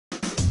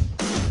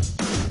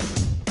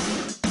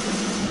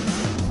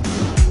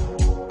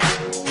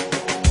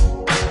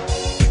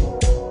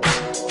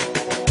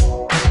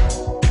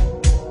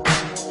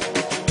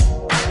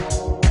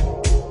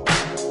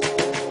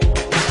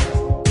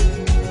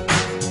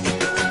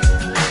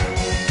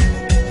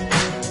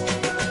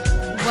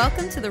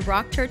Welcome to the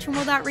Rock Church and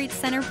World Outreach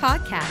Center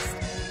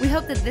podcast. We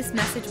hope that this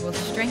message will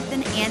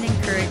strengthen and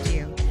encourage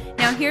you.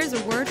 Now here's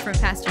a word from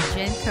Pastor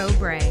Jen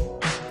Cobrae.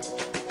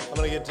 I'm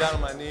going to get down on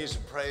my knees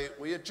and pray.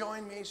 Will you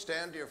join me?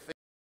 Stand to your feet,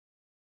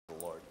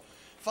 Lord.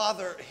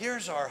 Father,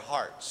 here's our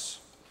hearts.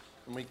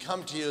 And we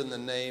come to you in the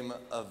name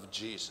of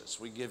Jesus.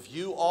 We give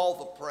you all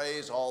the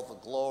praise, all the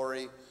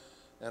glory,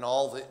 and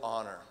all the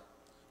honor.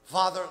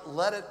 Father,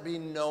 let it be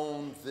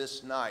known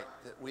this night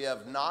that we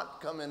have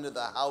not come into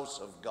the house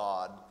of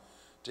God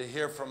to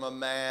hear from a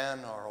man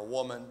or a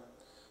woman.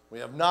 We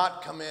have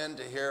not come in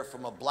to hear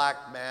from a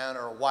black man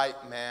or a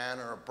white man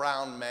or a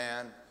brown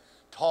man,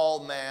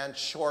 tall man,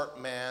 short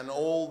man,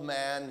 old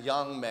man,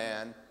 young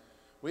man.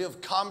 We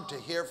have come to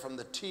hear from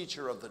the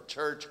teacher of the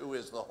church, who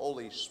is the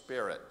Holy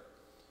Spirit.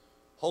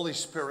 Holy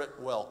Spirit,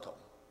 welcome.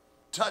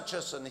 Touch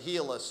us and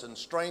heal us and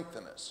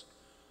strengthen us.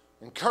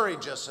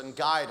 Encourage us and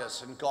guide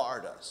us and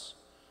guard us.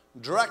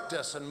 Direct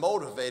us and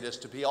motivate us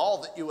to be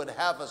all that you would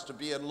have us to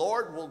be. And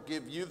Lord, we'll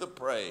give you the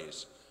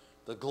praise.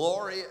 The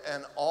glory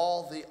and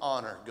all the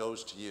honor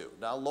goes to you.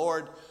 Now,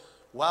 Lord,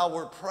 while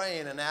we're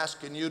praying and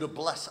asking you to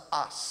bless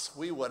us,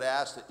 we would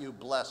ask that you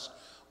bless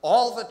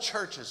all the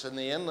churches in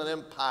the Inland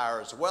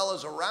Empire, as well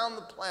as around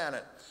the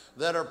planet,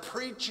 that are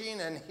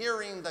preaching and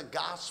hearing the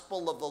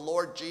gospel of the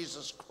Lord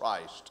Jesus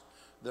Christ.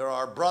 There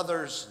are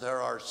brothers,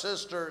 there are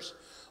sisters.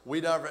 We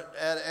never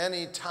at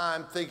any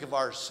time think of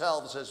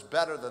ourselves as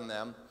better than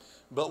them,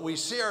 but we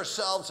see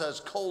ourselves as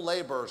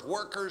co-laborers,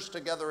 workers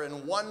together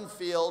in one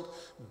field,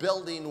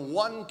 building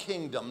one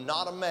kingdom,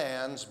 not a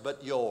man's,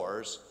 but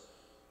yours.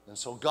 And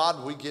so,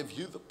 God, we give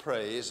you the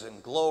praise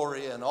and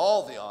glory and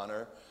all the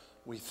honor.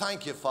 We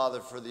thank you,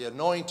 Father, for the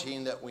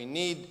anointing that we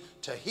need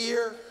to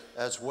hear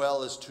as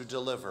well as to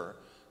deliver.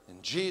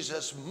 In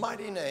Jesus'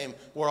 mighty name,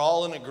 we're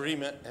all in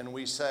agreement, and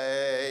we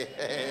say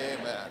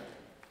amen.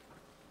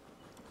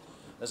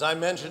 As I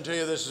mentioned to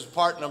you, this is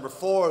part number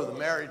 4 of the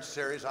marriage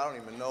series. I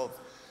don't even know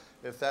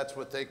if that's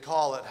what they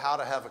call it, How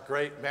to Have a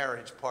Great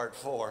Marriage, part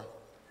 4.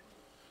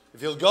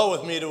 If you'll go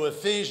with me to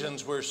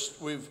Ephesians,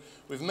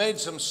 we've made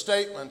some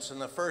statements in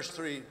the first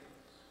 3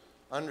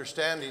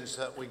 understandings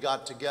that we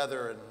got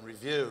together and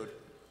reviewed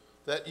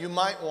that you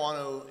might want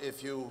to,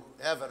 if you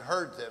haven't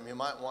heard them, you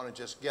might want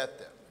to just get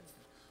them.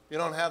 If you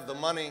don't have the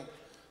money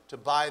to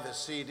buy the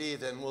CD,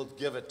 then we'll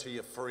give it to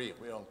you free.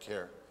 We don't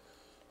care.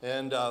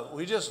 And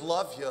we just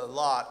love you a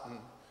lot, and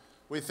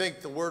we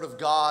think the Word of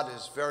God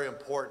is very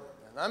important.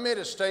 And I made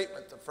a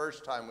statement the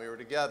first time we were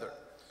together.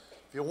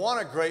 If you want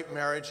a great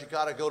marriage, you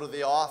got to go to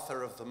the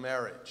author of the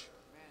marriage.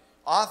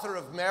 Author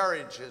of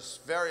marriage is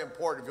very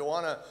important. If you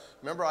want to,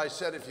 remember I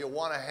said if you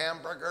want a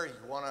hamburger,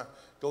 you want to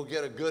go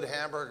get a good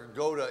hamburger,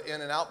 go to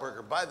In-N-Out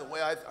Burger. By the way,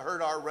 I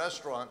heard our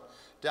restaurant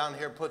down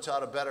here puts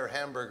out a better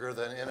hamburger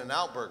than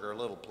In-N-Out Burger. A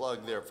little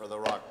plug there for the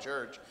Rock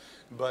Church.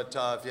 But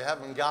if you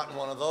haven't gotten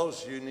one of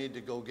those, you need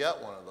to go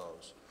get one of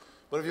those.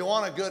 But if you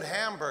want a good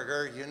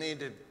hamburger, you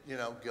need to,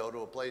 go to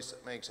a place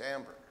that makes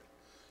hamburgers.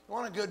 You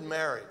want a good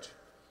marriage.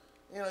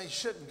 You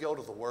shouldn't go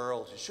to the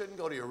world. You shouldn't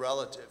go to your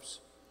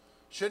relatives.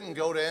 You shouldn't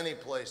go to any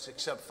place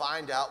except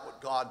find out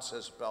what God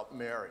says about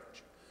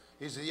marriage.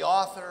 He's the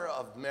author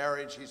of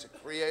marriage. He's the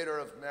creator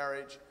of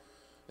marriage.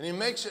 And he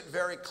makes it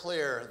very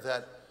clear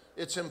that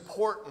it's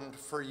important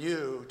for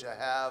you to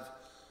have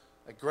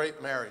a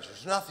great marriage.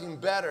 There's nothing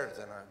better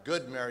than a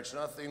good marriage,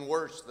 nothing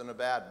worse than a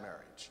bad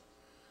marriage.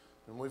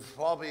 And we've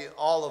probably,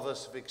 all of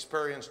us have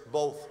experienced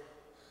both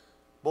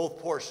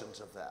portions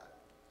of that.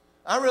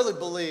 I really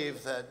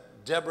believe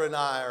that Deborah and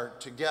I are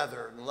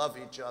together and love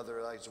each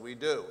other as we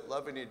do,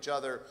 loving each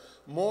other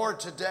more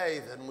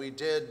today than we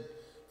did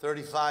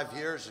 35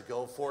 years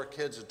ago, 4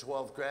 kids and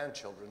 12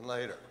 grandchildren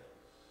later.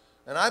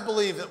 And I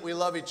believe that we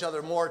love each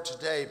other more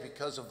today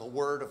because of the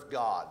Word of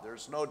God.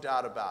 There's no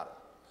doubt about it.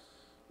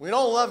 We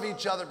don't love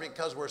each other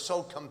because we're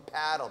so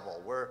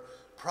compatible. We're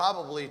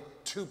probably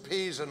 2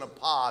 peas in a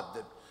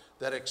pod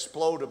that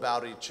explode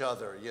about each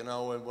other,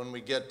 when we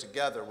get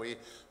together. We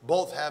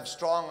both have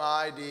strong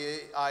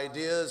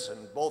ideas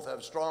and both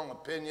have strong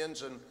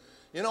opinions. And,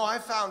 I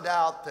found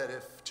out that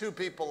if 2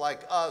 people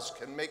like us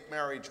can make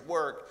marriage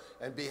work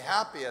and be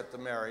happy at the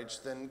marriage,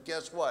 then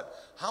guess what?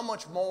 How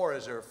much more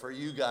is there for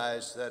you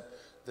guys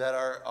that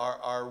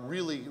are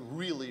really,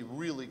 really,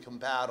 really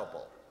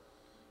compatible?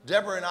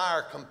 Deborah and I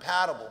are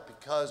compatible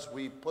because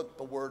we put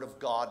the Word of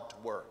God to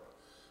work.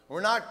 We're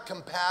not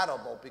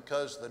compatible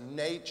because the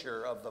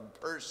nature of the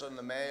person,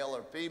 the male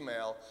or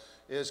female,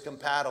 is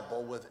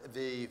compatible with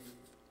the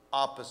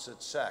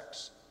opposite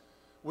sex.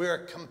 We are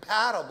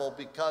compatible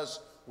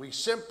because we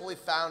simply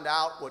found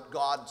out what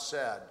God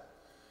said.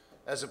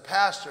 As a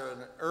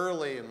pastor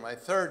early in my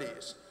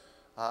 30s,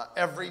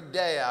 every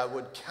day I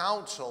would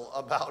counsel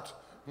about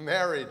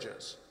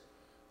marriages.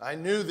 I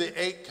knew the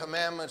 8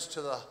 commandments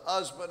to the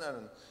husband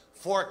and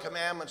 4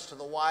 commandments to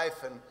the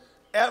wife, and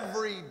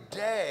every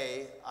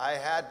day I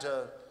had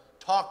to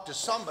talk to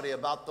somebody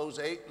about those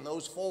 8 and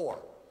those 4.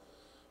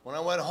 When I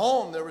went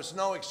home, there was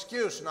no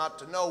excuse not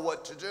to know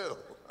what to do.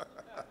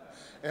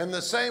 And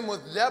the same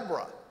with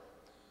Deborah.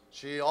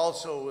 She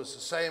also was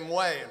the same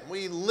way. And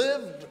we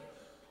lived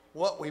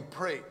what we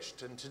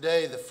preached. And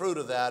today the fruit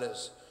of that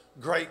is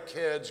great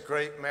kids,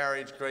 great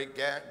marriage, great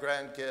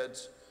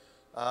grandkids.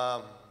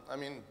 I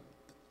mean,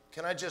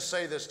 can I just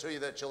say this to you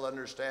that you'll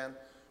understand?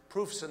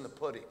 Proof's in the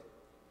pudding.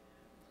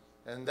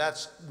 And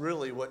that's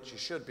really what you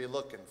should be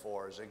looking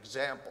for, is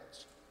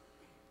examples.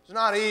 It's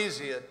not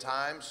easy at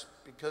times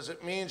because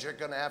it means you're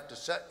going to have to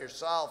set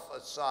yourself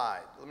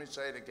aside. Let me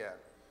say it again.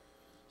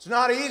 It's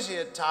not easy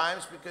at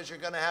times because you're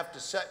going to have to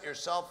set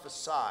yourself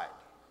aside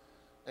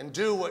and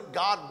do what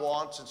God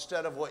wants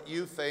instead of what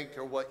you think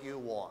or what you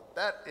want.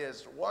 That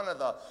is one of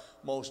the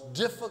most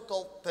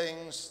difficult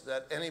things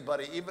that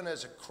anybody, even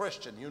as a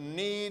Christian, you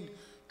need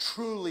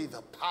truly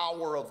the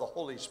power of the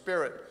Holy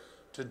Spirit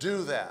to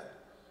do that.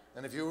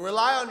 And if you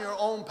rely on your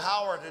own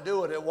power to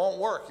do it, it won't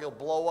work. You'll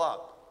blow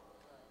up.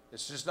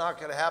 It's just not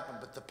going to happen.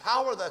 But the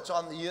power that's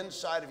on the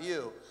inside of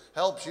you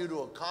helps you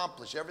to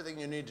accomplish everything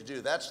you need to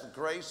do. That's the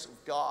grace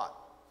of God.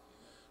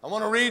 I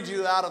want to read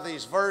you out of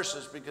these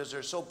verses because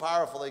they're so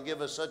powerful. They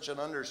give us such an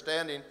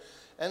understanding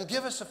and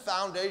give us a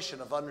foundation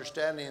of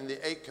understanding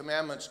the 8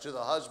 commandments to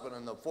the husband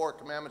and the 4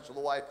 commandments to the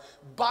wife.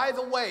 By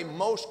the way,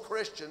 most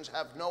Christians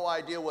have no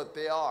idea what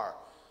they are.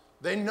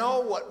 They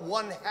know what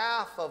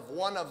 1/2 of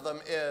one of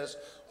them is.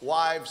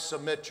 Wives,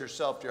 submit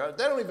yourself to your husband.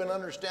 They don't even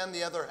understand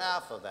the other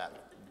half of that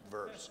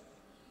verse.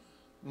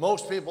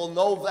 Most people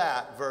know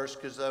that verse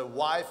because the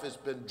wife has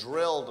been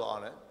drilled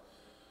on it.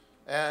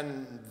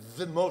 And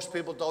most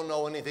people don't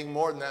know anything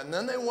more than that. And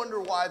then they wonder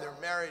why their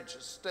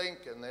marriages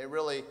stink. And they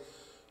really,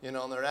 you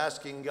know, they're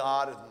asking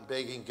God and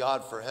begging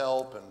God for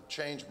help and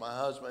change my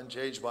husband,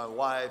 change my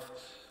wife.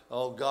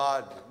 Oh,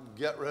 God,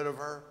 get rid of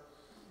her.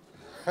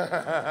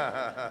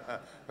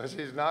 But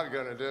she's not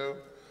going to do,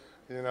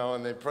 you know,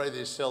 and they pray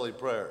these silly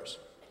prayers.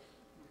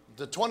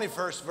 The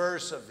 21st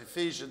verse of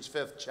Ephesians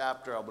 5th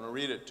chapter, I'm going to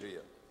read it to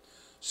you.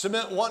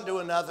 Submit one to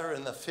another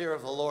in the fear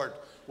of the Lord.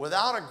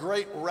 Without a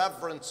great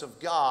reverence of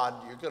God,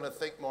 you're going to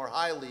think more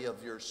highly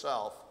of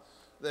yourself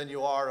than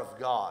you are of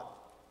God.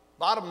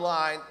 Bottom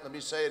line, let me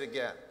say it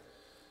again.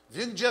 If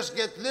you can just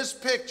get this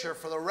picture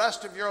for the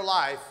rest of your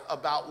life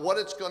about what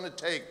it's going to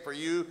take for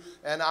you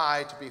and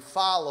I to be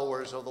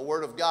followers of the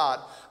Word of God,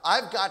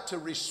 I've got to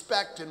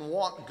respect and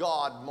want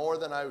God more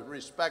than I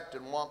respect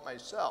and want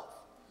myself.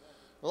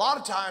 A lot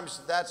of times,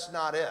 that's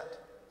not it.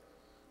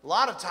 A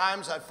lot of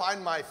times, I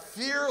find my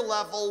fear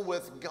level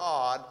with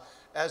God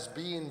as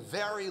being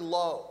very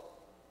low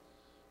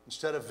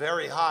instead of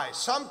very high.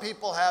 Some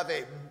people have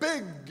a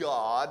big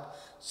God.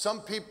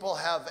 Some people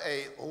have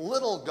a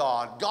little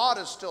God. God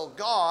is still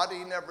God.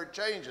 He never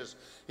changes.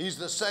 He's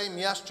the same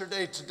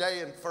yesterday,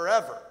 today, and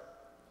forever.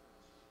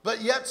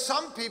 But yet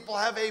some people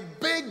have a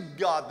big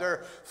God.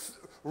 Their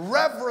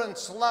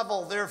reverence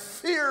level, their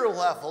fear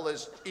level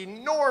is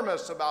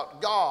enormous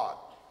about God.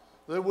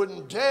 They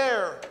wouldn't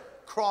dare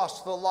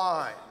cross the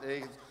line.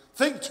 They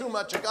think too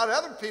much of God.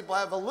 Other people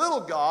have a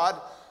little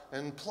God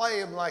and play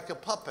him like a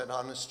puppet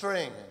on a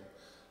string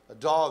and a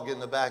dog in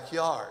the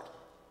backyard.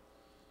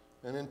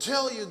 And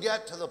until you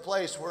get to the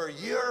place where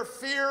your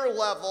fear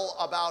level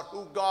about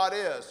who God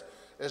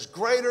is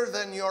greater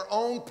than your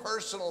own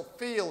personal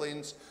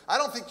feelings, I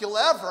don't think you'll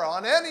ever,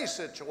 on any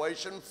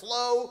situation,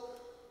 flow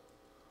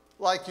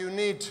like you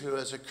need to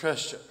as a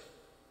Christian.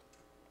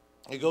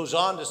 He goes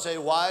on to say,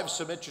 wives,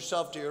 submit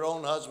yourself to your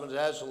own husbands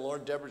as the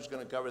Lord. Deborah's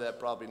going to cover that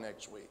probably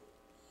next week.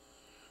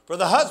 For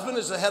the husband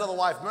is the head of the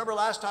wife. Remember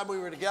last time we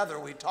were together,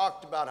 we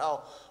talked about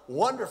how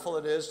wonderful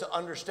it is to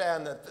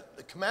understand that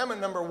the commandment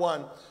number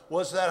 1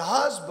 was that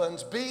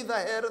husbands be the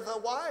head of the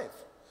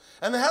wife.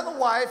 And the head of the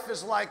wife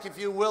is like, if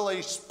you will,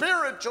 a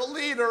spiritual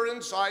leader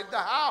inside the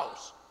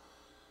house.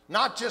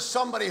 Not just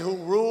somebody who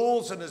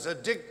rules and is a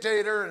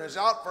dictator and is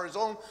out for his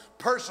own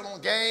personal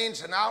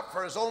gains and out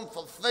for his own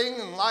thing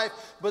in life,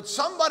 but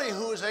somebody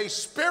who is a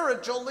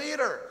spiritual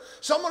leader.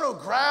 Someone who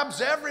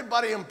grabs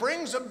everybody and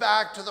brings them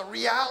back to the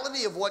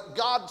reality of what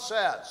God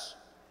says.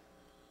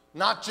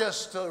 Not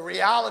just the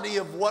reality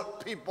of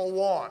what people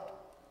want.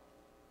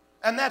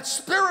 And that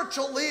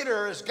spiritual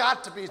leader has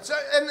got to be,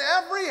 in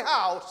every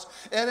house,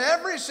 in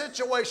every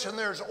situation,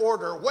 there's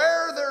order.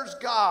 Where there's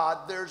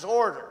God, there's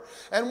order.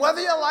 And whether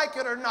you like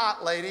it or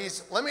not,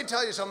 ladies, let me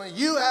tell you something.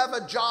 You have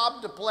a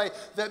job to play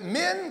that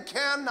men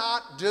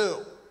cannot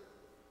do.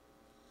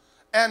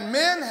 And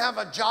men have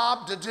a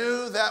job to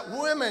do that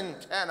women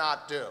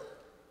cannot do.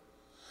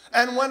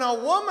 And when a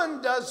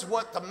woman does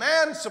what the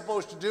man's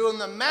supposed to do and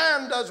the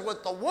man does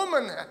what the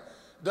woman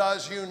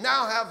does, you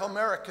now have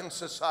American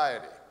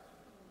society.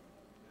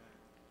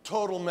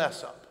 Total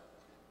mess up.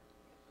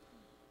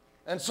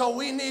 And so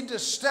we need to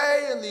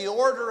stay in the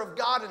order of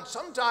God. And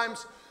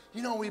sometimes,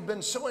 you know, we've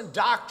been so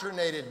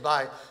indoctrinated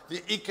by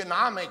the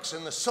economics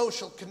and the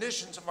social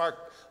conditions of our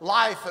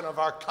life and of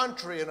our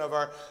country and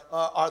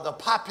of the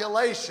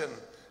population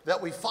that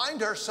we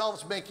find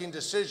ourselves making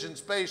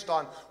decisions based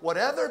on what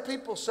other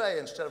people say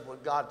instead of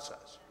what God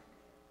says.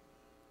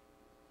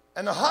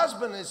 And the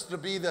husband is to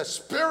be the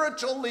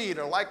spiritual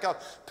leader, like a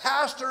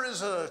pastor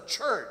is a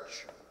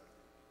church.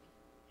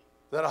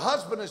 That a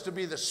husband is to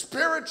be the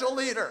spiritual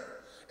leader.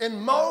 In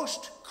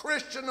most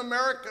Christian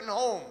American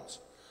homes,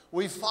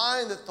 we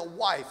find that the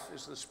wife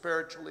is the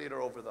spiritual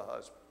leader over the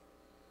husband.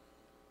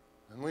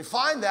 And we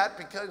find that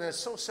because, and it's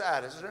so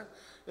sad, isn't it?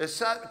 It's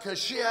sad because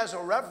she has a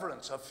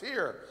reverence, a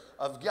fear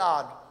of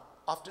God,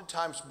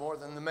 oftentimes more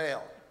than the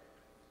male.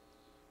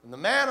 And the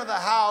man of the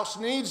house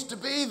needs to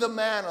be the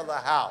man of the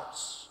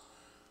house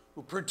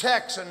who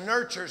protects and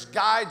nurtures,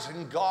 guides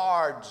and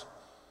guards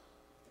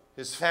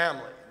his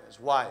family, and his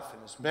wife,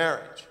 and his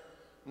marriage.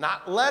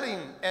 Not letting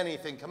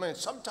anything come in.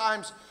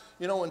 Sometimes,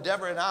 you know, when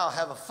Deborah and I'll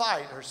have a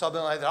fight or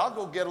something like that, I'll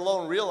go get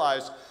alone and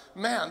realize,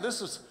 man,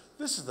 this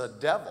is the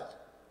devil.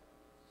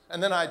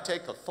 And then I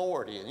take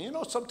authority. And you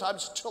know,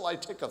 sometimes until I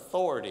take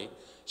authority,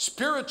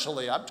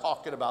 spiritually, I'm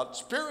talking about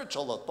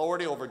spiritual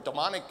authority over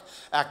demonic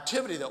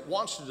activity that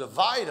wants to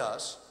divide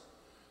us,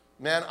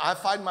 man, I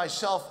find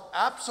myself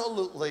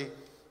absolutely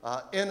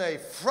in a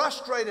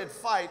frustrated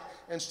fight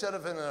instead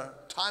of in a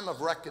time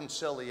of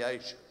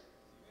reconciliation.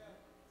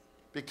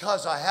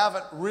 Because I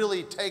haven't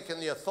really taken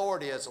the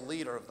authority as a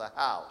leader of the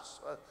house.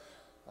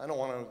 I don't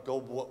want to go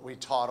what we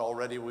taught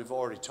already. We've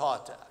already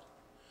taught that.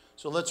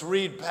 So let's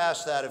read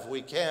past that if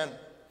we can.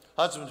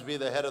 Husbands, be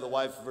the head of the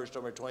wife, verse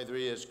number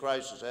 23, as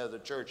Christ is head of the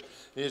church.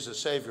 He is the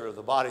Savior of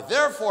the body.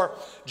 Therefore,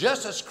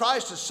 just as the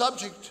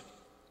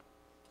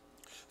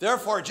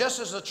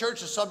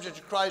church is subject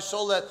to Christ,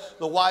 so let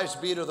the wives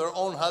be to their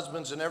own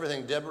husbands and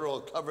everything. Deborah will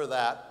cover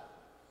that.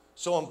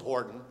 So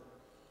important.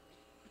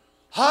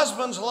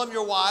 Husbands, love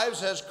your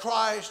wives as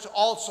Christ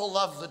also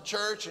loved the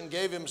church and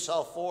gave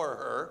himself for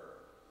her,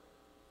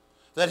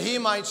 that he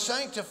might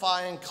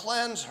sanctify and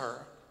cleanse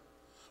her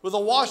with the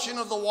washing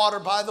of the water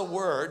by the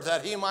word,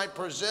 that he might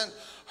present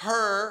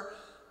her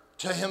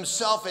to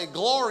himself a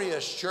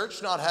glorious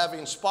church, not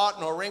having spot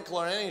nor wrinkle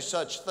or any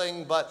such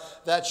thing,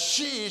 but that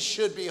she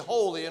should be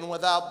holy and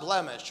without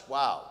blemish.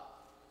 Wow.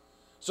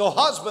 So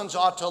husbands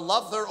ought to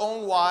love their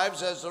own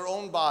wives as their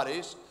own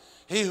bodies.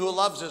 He who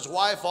loves his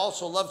wife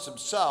also loves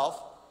himself.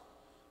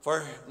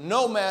 For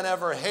no man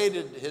ever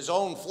hated his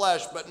own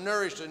flesh, but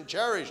nourished and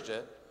cherished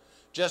it,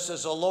 just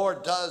as the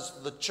Lord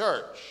does the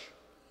church.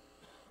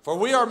 For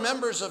we are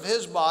members of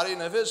his body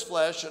and of his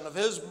flesh and of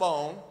his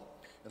bone.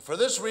 And for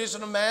this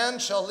reason a man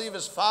shall leave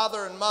his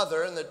father and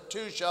mother, and the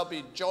two shall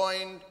be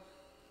joined,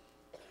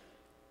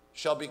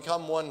 shall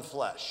become one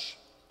flesh.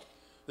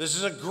 This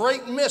is a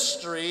great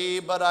mystery,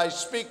 but I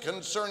speak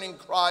concerning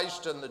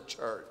Christ and the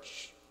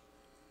church.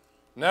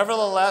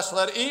 Nevertheless,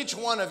 let each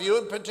one of you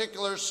in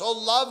particular so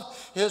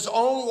love his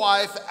own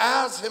wife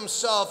as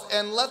himself,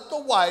 and let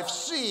the wife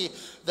see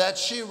that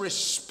she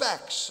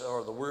respects,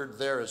 or the word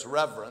there is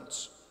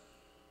reverence,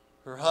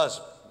 her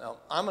husband. Now,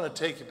 I'm going to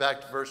take you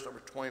back to verse number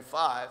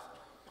 25.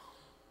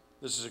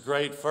 This is a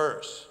great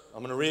verse.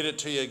 I'm going to read it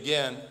to you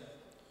again.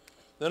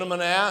 Then I'm going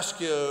to ask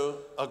you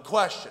a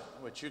question,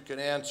 which you can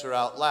answer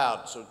out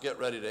loud, so get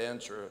ready to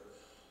answer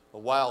a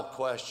wild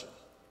question.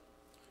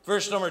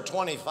 Verse number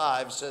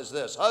 25 says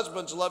this: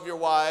 Husbands, love your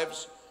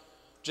wives,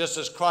 just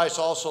as Christ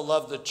also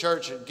loved the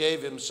church and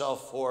gave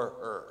himself for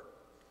her.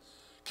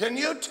 Can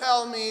you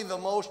tell me the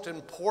most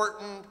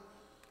important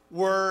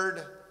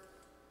word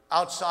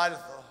outside of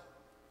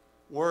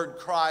the word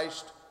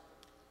Christ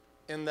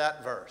in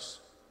that verse?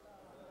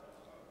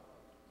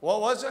 What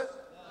was it?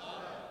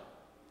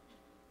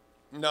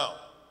 No.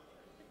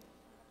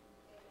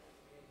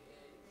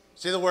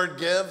 See the word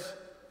give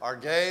or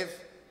gave?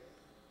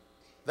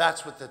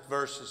 That's what that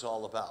verse is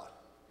all about.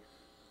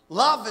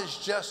 Love is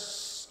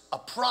just a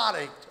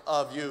product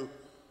of you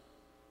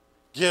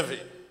giving.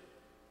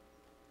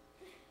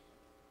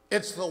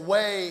 It's the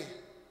way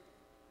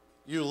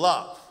you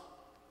love,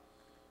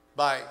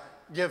 by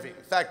giving.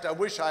 In fact, I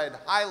wish I had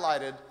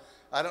highlighted,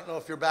 I don't know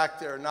if you're back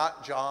there or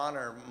not, John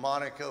or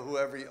Monica,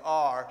 whoever you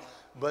are,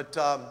 but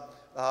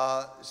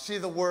see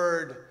the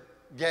word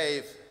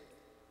gave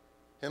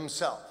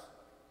himself.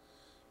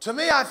 To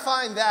me, I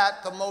find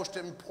that the most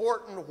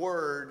important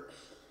word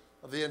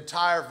of the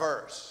entire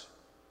verse.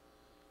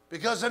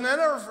 Because in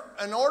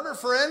order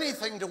for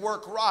anything to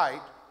work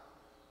right,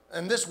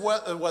 and this,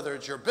 whether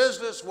it's your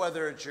business,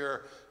 whether it's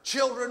your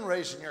children,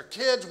 raising your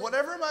kids,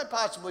 whatever it might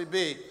possibly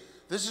be,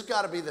 this has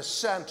got to be the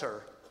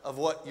center of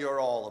what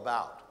you're all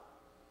about.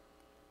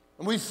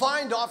 And we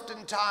find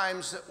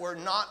oftentimes that we're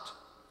not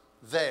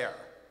there.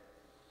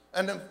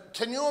 And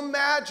can you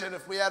imagine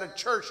if we had a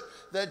church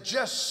that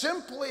just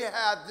simply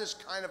had this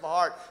kind of a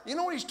heart? You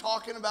know what he's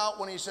talking about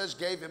when he says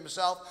gave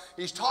himself?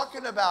 He's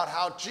talking about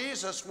how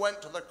Jesus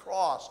went to the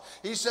cross.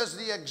 He says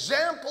the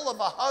example of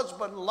a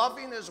husband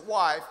loving his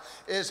wife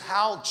is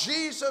how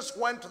Jesus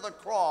went to the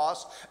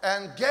cross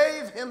and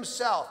gave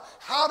himself.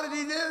 How did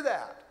he do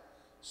that?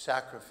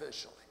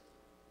 Sacrificially.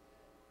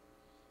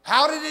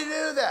 How did he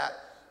do that?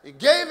 He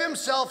gave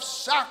himself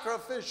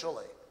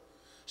sacrificially.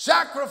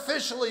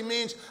 Sacrificially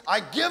means I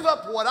give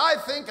up what I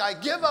think, I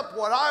give up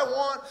what I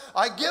want,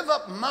 I give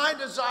up my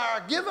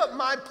desire, I give up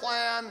my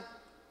plan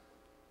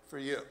for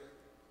you.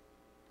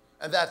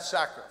 And that's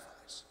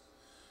sacrifice.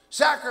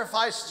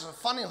 Sacrifice is a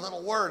funny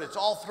little word. It's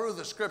all through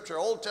the scripture,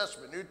 Old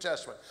Testament, New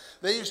Testament.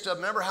 They used to,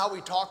 remember how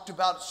we talked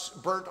about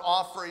burnt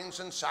offerings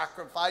and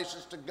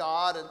sacrifices to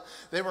God, and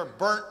they were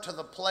burnt to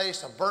the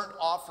place. A burnt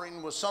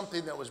offering was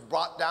something that was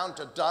brought down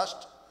to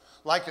dust,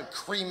 like a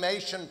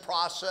cremation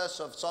process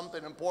of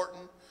something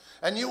important.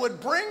 And you would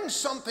bring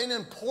something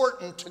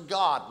important to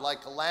God,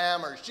 like a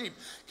lamb or sheep.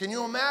 Can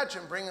you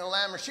imagine bringing a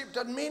lamb or sheep?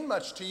 Doesn't mean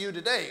much to you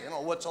today. You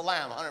know, what's a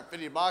lamb?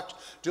 $150,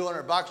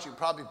 $200, you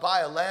probably buy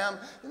a lamb.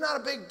 It's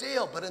not a big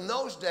deal, but in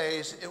those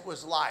days, it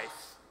was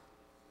life.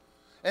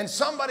 And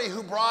somebody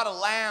who brought a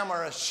lamb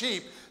or a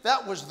sheep,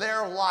 that was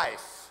their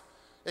life.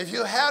 If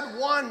you had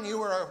one, you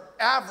were an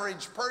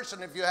average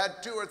person. If you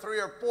had 2 or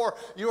 3 or 4,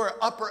 you were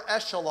upper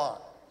echelon.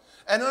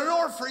 And in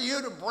order for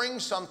you to bring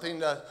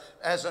something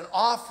as an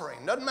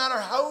offering, doesn't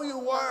matter who you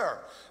were,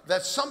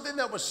 that's something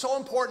that was so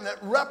important that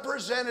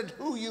represented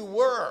who you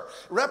were,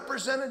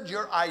 represented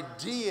your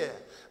idea,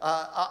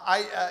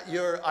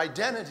 your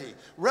identity,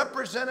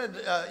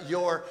 represented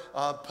your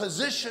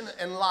position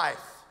in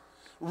life,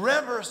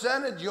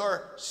 represented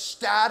your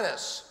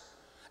status.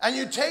 And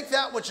you take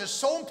that which is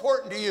so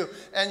important to you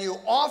and you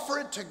offer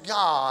it to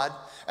God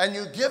and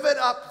you give it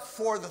up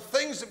for the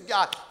things of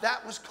God.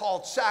 That was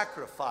called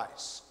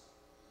sacrifice.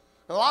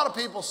 A lot of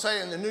people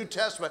say in the New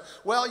Testament,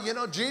 well, you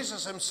know,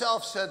 Jesus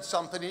himself said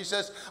something. He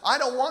says, I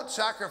don't want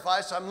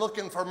sacrifice, I'm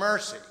looking for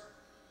mercy.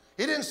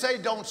 He didn't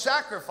say don't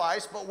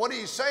sacrifice, but what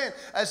he's saying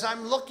is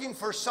I'm looking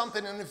for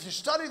something. And if you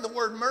study the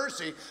word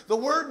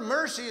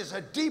mercy is a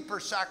deeper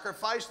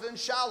sacrifice than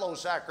shallow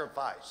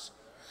sacrifice.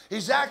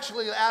 He's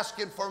actually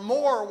asking for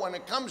more when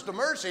it comes to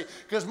mercy,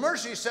 because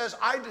mercy says,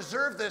 I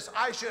deserve this,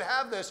 I should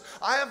have this,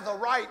 I have the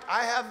right,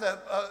 I have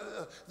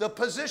the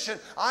position,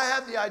 I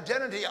have the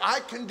identity,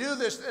 I can do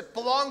this, it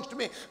belongs to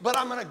me, but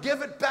I'm going to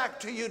give it back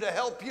to you to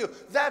help you.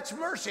 That's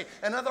mercy.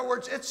 In other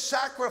words, it's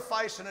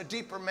sacrifice in a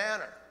deeper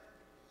manner.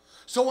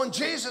 So when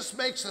Jesus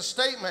makes the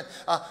statement,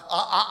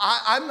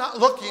 I'm not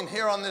looking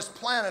here on this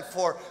planet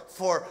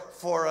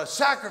for a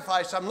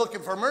sacrifice, I'm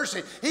looking for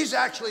mercy, he's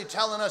actually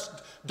telling us,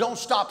 don't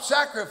stop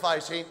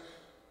sacrificing,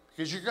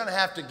 because you're going to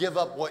have to give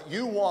up what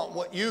you want,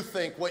 what you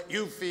think, what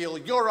you feel,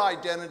 your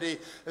identity,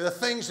 the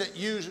things that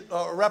you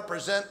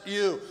represent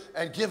you,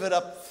 and give it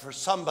up for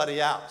somebody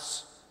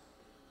else.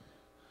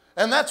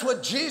 And that's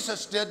what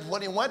Jesus did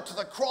when he went to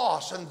the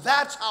cross, and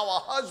that's how a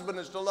husband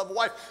is to love a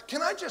wife.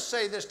 Can I just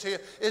say this to you?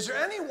 Is there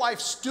any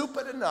wife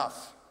stupid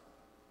enough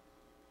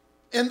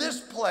in this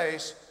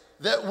place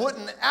that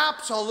wouldn't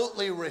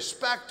absolutely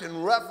respect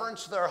and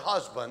reverence their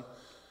husband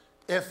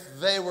if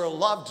they were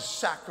loved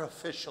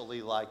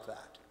sacrificially like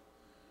that?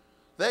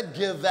 They'd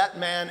give that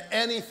man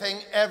anything,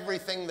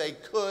 everything they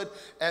could,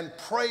 and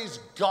praise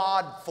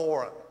God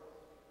for him.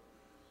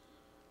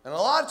 And a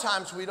lot of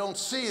times we don't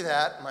see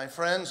that, my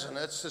friends, and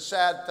it's a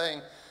sad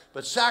thing,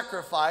 but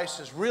sacrifice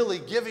is really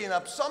giving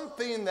up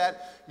something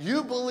that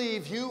you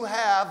believe you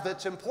have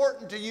that's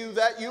important to you,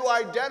 that you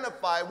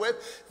identify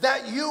with,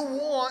 that you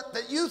want,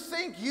 that you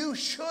think you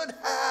should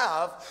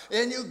have,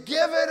 and you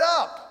give it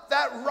up,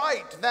 that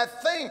right,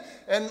 that thing,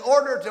 in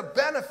order to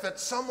benefit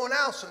someone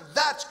else, and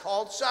that's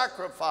called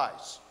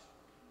sacrifice.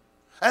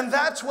 And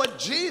that's what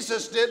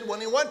Jesus did when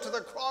he went to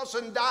the cross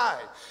and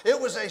died. It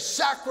was a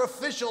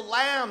sacrificial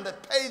lamb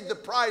that paid the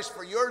price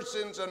for your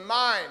sins and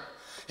mine.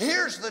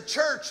 Here's the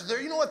church.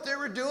 You know what they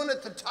were doing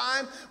at the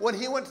time when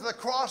he went to the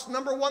cross?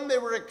 Number one, they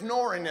were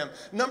ignoring him.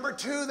 Number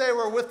two, they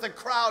were with the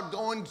crowd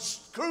going,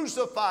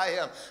 crucify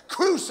him,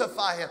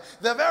 crucify him.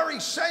 The very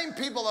same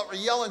people that were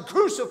yelling,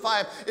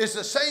 crucify him, is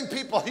the same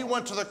people he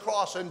went to the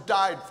cross and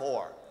died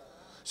for.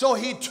 So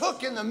he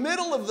took, in the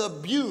middle of the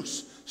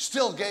abuse,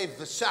 still gave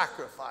the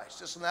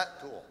sacrifice. Isn't that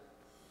cool?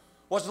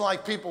 Wasn't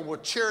like people were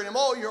cheering him,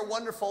 oh, you're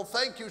wonderful,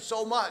 thank you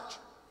so much.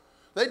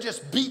 They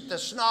just beat the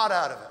snot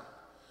out of him.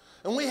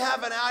 And we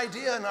have an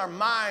idea in our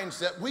minds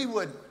that we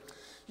would,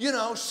 you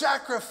know,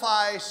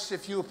 sacrifice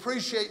if you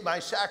appreciate my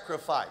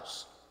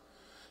sacrifice.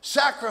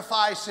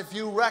 Sacrifice if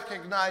you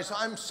recognize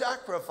I'm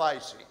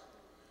sacrificing.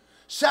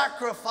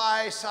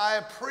 Sacrifice, I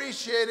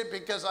appreciate it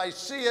because I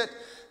see it,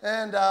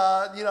 and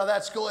you know,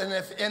 that's cool. And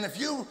if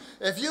you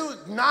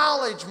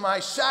acknowledge my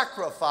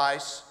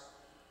sacrifice,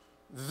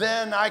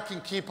 then I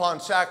can keep on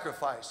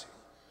sacrificing.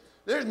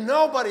 There's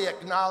nobody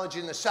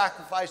acknowledging the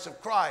sacrifice of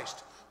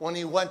Christ when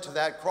he went to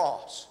that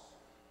cross.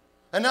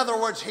 In other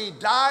words, he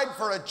died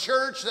for a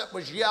church that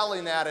was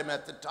yelling at him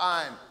at the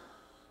time.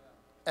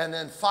 And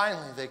then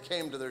finally they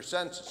came to their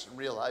senses and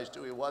realized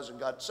who he was and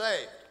got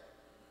saved.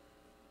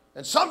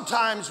 And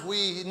sometimes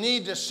we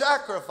need to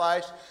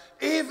sacrifice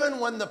even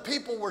when the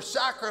people we're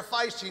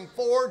sacrificing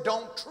for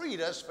don't treat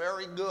us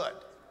very good.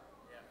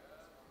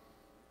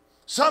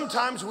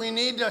 Sometimes we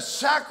need to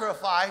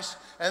sacrifice,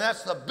 and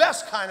that's the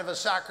best kind of a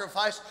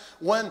sacrifice,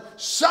 when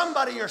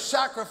somebody you're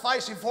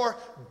sacrificing for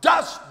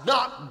does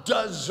not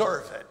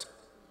deserve it.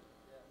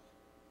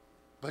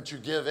 But you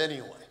give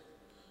anyway,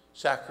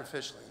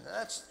 sacrificially.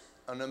 That's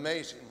an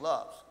amazing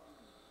love.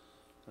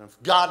 And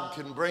if God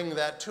can bring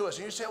that to us,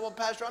 and you say, well,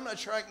 Pastor, I'm not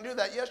sure I can do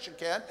that. Yes, you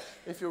can,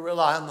 if you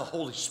rely on the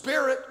Holy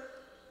Spirit.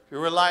 If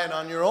you're relying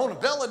on your own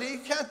ability, you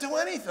can't do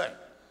anything.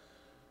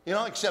 You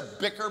know, except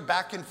bicker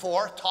back and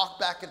forth, talk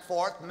back and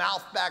forth,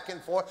 mouth back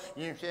and forth.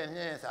 And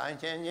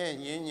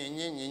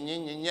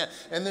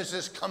there's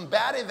this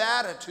combative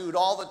attitude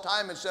all the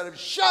time instead of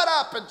shut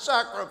up and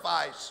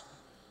sacrifice.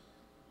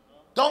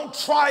 Don't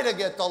try to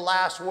get the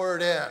last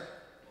word in.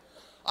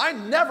 I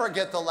never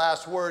get the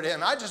last word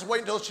in. I just wait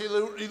until she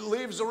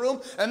leaves the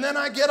room, and then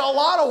I get a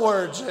lot of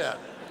words in.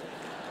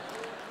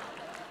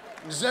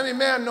 Does any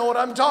man know what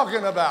I'm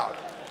talking about?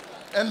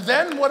 And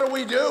then what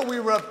do? We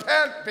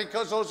repent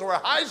because those were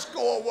high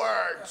school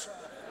words.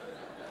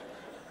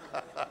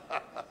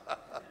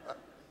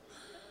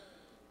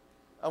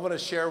 I want to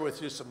share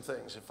with you some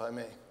things, if I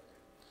may.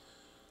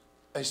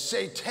 A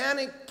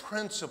satanic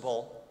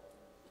principle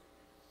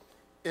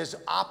is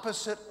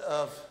opposite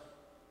of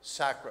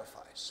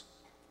sacrifice.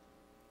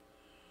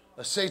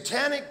 A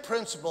satanic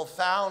principle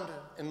found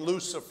in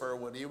Lucifer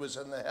when he was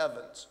in the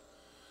heavens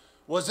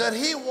was that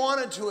he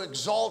wanted to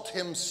exalt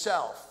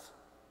himself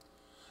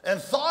and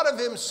thought of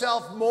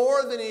himself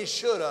more than he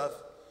should have,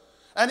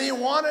 and he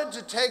wanted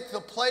to take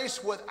the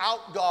place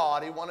without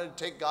God. He wanted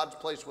to take God's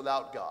place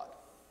without God.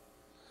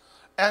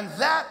 And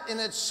that in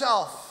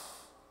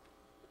itself,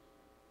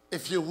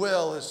 if you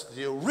will, is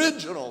the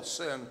original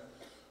sin,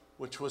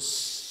 which was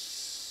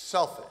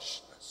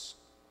selfishness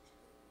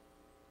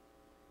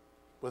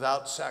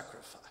without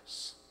sacrifice.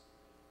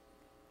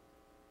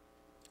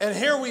 And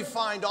here we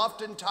find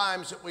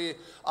oftentimes that we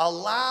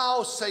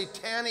allow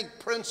satanic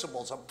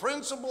principles, a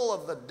principle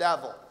of the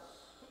devil,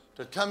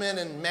 to come in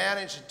and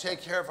manage and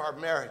take care of our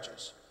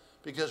marriages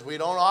because we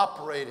don't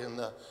operate in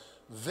the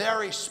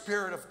very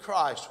spirit of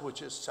Christ,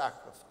 which is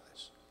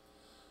sacrifice.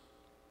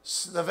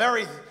 The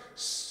very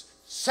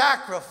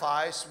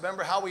sacrifice,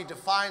 remember how we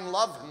define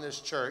love in this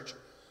church.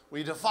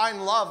 We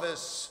define love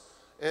as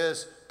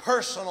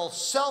personal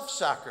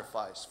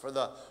self-sacrifice for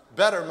the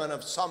betterment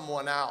of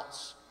someone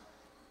else.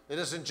 It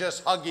isn't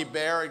just huggy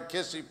bear and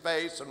kissy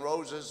face and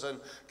roses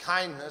and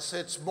kindness.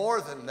 It's more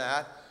than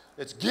that.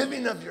 It's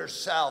giving of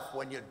yourself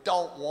when you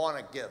don't want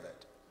to give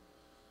it.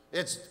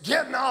 It's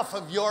getting off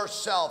of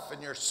yourself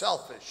and your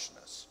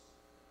selfishness.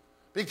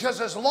 Because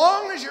as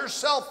long as you're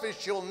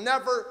selfish, you'll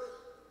never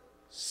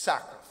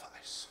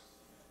sacrifice.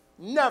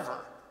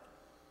 Never.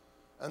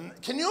 And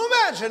can you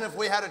imagine if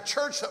we had a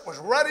church that was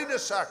ready to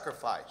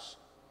sacrifice?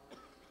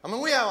 I mean,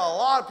 we have a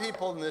lot of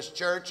people in this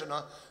church, and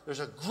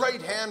there's a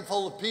great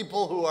handful of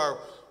people who are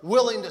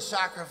willing to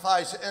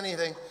sacrifice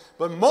anything.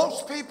 But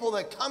most people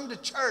that come to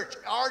church,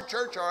 our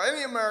church or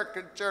any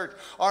American church,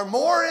 are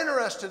more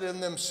interested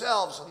in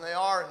themselves than they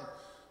are in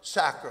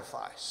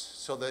sacrifice.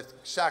 So they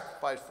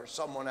sacrifice for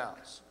someone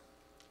else.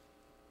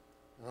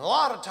 And a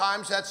lot of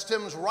times that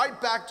stems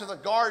right back to the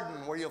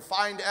garden where you'll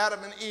find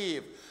Adam and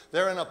Eve.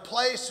 They're in a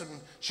place and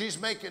she's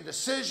making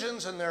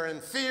decisions and they're in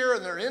fear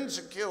and they're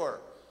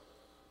insecure.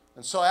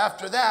 And so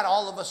after that,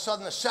 all of a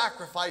sudden the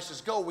sacrifices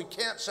go. We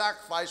can't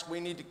sacrifice. We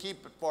need to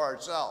keep it for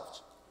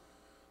ourselves.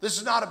 This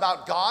is not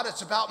about God.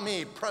 It's about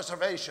me,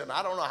 preservation.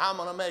 I don't know how I'm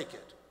going to make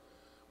it.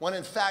 When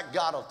in fact,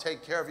 God will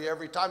take care of you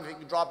every time. If he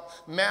can drop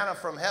manna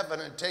from heaven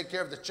and take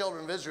care of the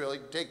children of Israel, he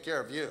can take care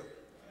of you.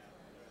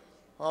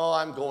 Oh,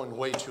 I'm going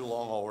way too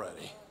long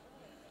already.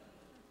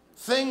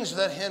 Things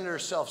that hinder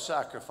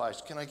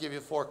self-sacrifice. Can I give you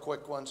 4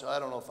 quick ones? I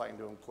don't know if I can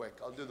do them quick.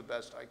 I'll do the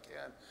best I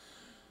can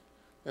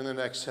in the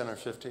next 10 or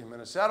 15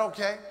 minutes. Is that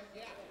okay?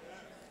 Yeah.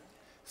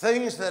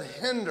 Things that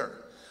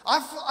hinder. I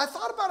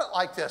thought about it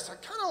like this. I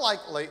kind of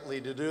like lately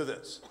to do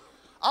this.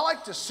 I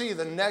like to see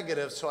the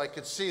negative so I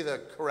could see the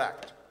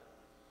correct.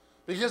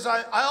 Because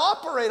I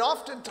operate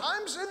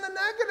oftentimes in the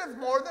negative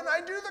more than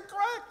I do the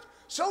correct.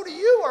 So do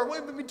you, or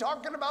we would be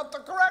talking about the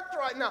correct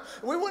right now.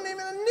 We wouldn't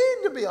even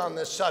need to be on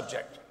this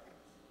subject.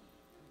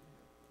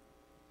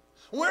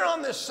 We're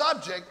on this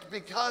subject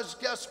because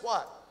guess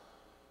what?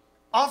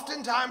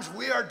 Oftentimes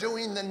we are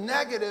doing the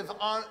negative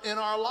in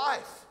our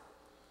life.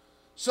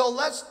 So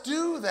let's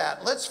do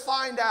that. Let's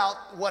find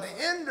out what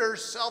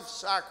hinders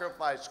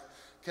self-sacrifice.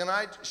 Can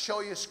I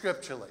show you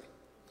scripturally?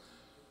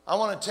 I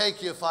want to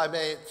take you, if I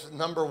may, to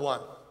number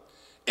 1.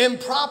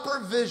 Improper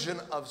vision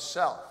of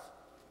self.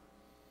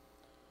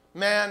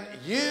 Man,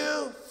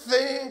 you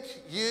think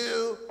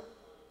you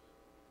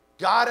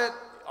got it,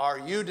 or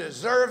you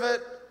deserve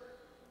it,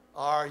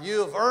 or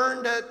you've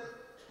earned it,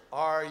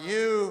 or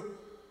you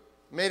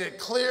made it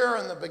clear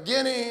in the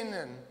beginning,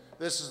 and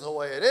this is the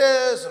way it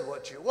is, and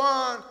what you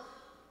want,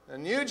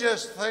 and you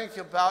just think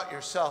about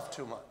yourself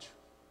too much.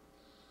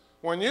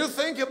 When you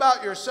think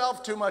about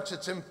yourself too much,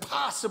 it's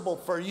impossible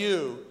for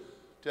you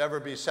to ever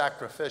be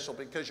sacrificial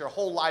because your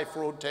whole life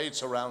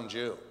rotates around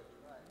you.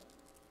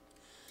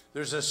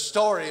 There's a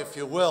story, if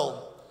you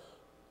will,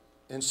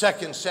 in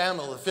 2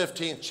 Samuel, the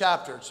 15th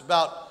chapter. It's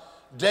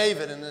about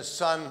David and his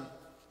son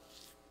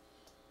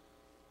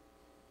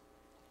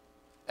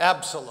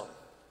Absalom.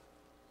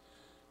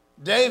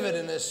 David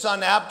and his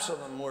son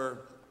Absalom were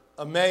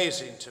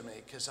amazing to me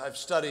because I've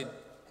studied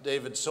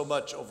David so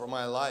much over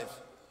my life.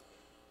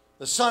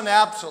 The son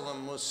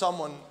Absalom was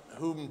someone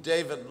whom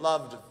David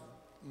loved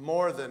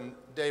more than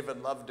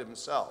David loved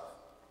himself.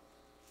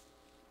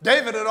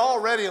 David had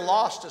already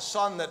lost a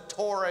son that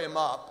tore him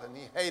up, and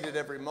he hated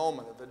every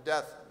moment of the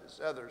death of his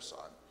other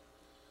son.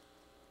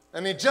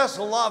 And he just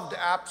loved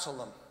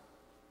Absalom.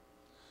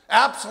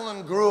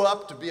 Absalom grew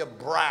up to be a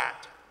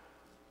brat,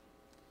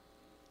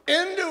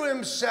 into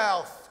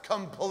himself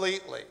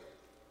completely.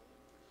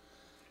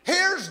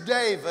 Here's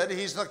David.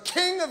 He's the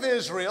king of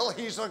Israel.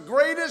 He's the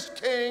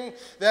greatest king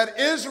that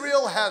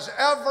Israel has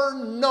ever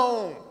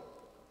known.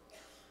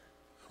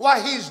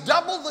 Why, he's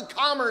doubled the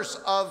commerce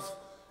of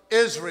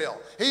Israel.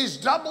 He's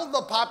doubled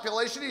the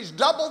population. He's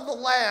doubled the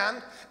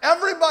land.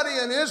 Everybody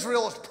in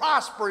Israel is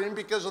prospering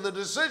because of the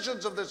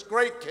decisions of this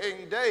great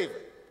King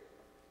David.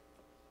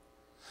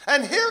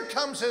 And here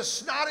comes his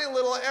snotty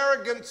little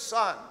arrogant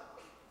son,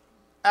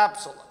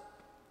 Absalom.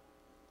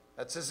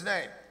 That's his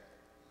name.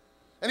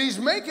 And he's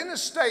making a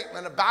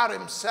statement about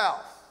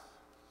himself,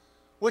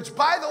 which,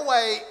 by the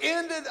way,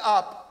 ended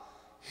up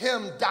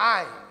him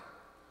dying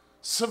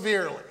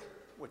severely,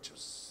 which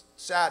is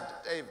sad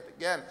to David.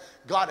 Again,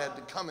 God had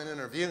to come and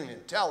intervene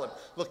and tell him,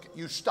 look,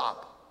 you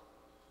stop.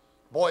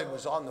 Boy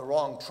was on the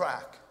wrong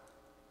track.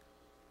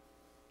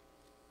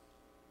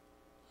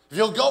 If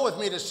you'll go with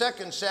me to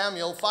 2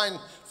 Samuel, find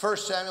 1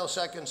 Samuel,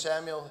 2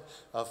 Samuel,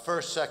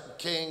 1st, 2nd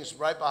Kings,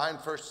 right behind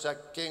 1st,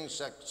 2nd Kings,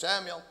 2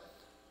 Samuel.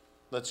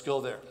 Let's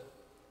go there.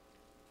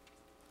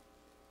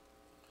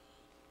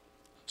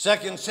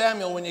 2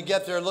 Samuel, when you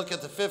get there, look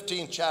at the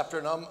 15th chapter,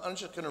 and I'm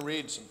just going to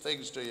read some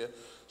things to you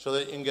so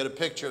that you can get a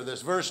picture of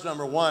this. Verse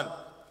number 1.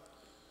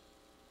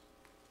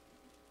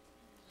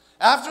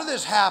 After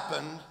this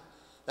happened,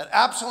 that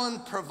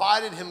Absalom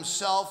provided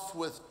himself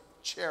with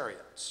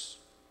chariots.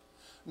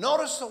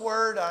 Notice the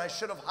word, I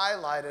should have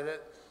highlighted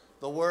it,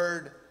 the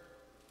word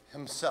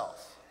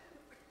himself.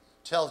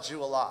 Tells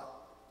you a lot.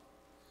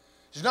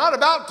 He's not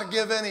about to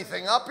give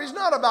anything up. He's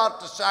not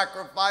about to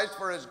sacrifice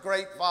for his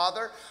great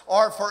father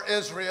or for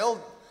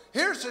Israel.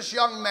 Here's this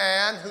young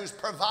man who's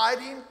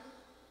providing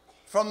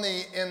from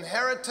the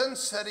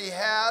inheritance that he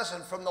has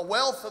and from the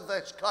wealth of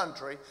this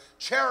country,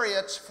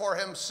 chariots for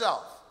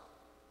himself.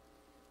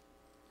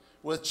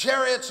 With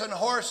chariots and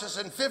horses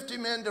and 50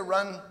 men to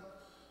run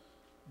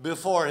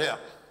before him.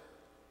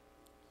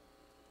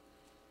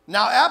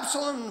 Now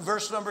Absalom,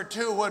 verse number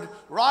 2, would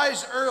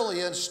rise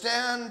early and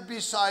stand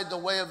beside the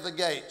way of the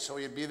gate. So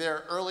he'd be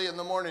there early in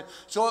the morning.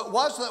 So it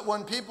was that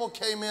when people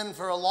came in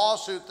for a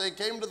lawsuit, they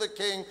came to the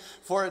king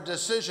for a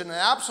decision. And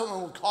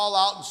Absalom would call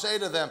out and say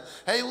to them,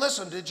 hey,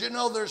 listen, did you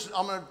know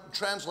I'm going to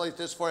translate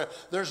this for you.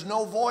 There's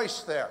no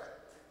voice there.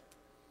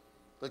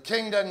 The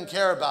king doesn't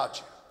care about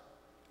you.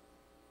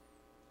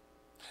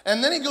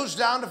 And then he goes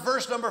down to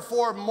verse number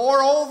 4.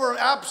 Moreover,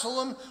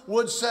 Absalom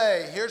would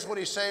say, here's what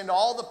he's saying to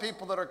all the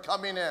people that are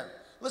coming in.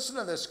 Listen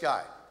to this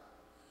guy.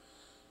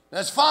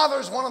 His father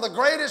is one of the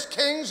greatest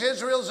kings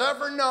Israel's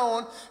ever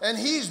known, and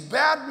he's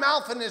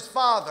bad-mouthing his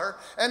father,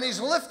 and he's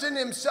lifting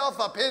himself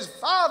up. His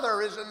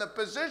father is in the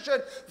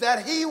position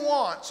that he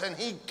wants, and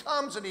he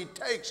comes and he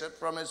takes it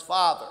from his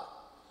father.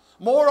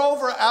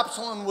 Moreover,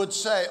 Absalom would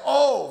say,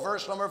 oh,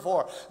 verse number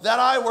 4, that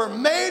I were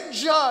made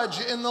judge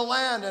in the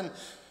land, and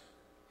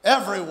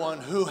everyone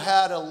who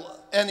had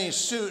any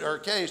suit or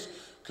case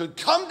could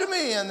come to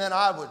me, and then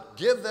I would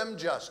give them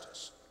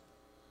justice.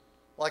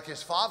 Like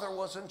his father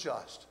wasn't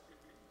just.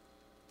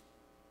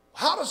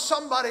 How does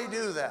somebody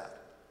do that?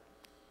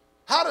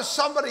 How does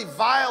somebody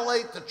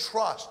violate the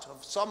trust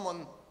of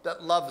someone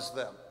that loves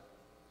them?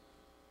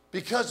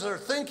 Because they're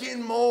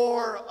thinking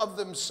more of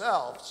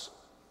themselves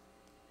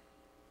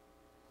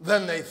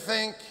than they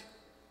think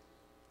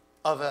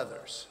of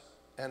others.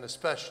 And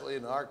especially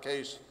in our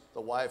case,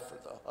 the wife or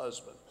the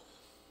husband.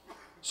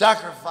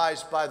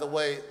 Sacrifice, by the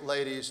way,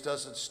 ladies,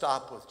 doesn't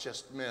stop with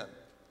just men.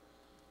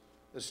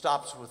 It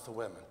stops with the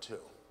women, too.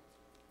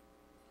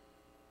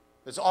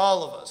 It's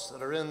all of us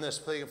that are in this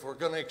thing. If we're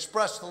going to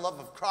express the love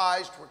of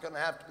Christ, we're going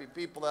to have to be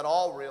people that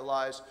all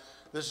realize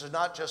this is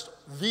not just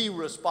the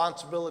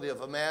responsibility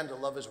of a man to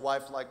love his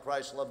wife like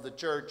Christ loved the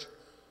church.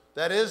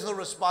 That is the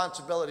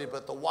responsibility,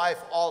 but the wife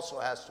also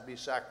has to be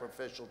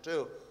sacrificial,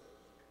 too,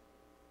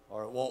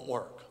 or it won't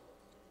work.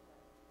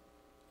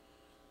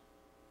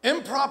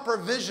 Improper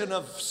vision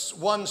of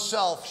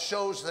oneself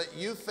shows that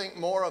you think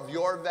more of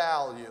your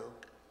value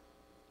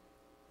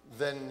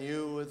than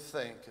you would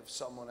think of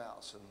someone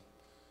else. And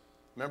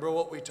remember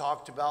what we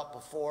talked about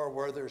before,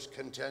 where there's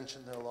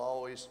contention, there'll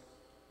always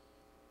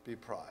be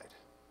pride.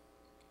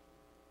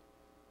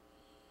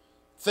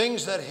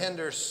 Things that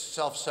hinder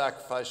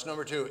self-sacrifice.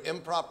 Number 2,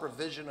 improper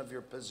vision of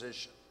your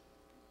position.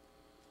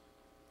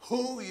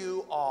 Who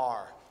you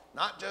are,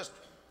 not just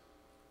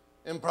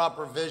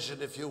improper vision,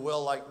 if you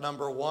will, like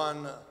number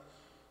 1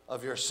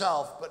 of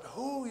yourself, but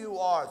who you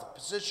are, the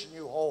position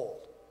you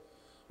hold.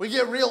 We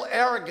get real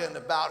arrogant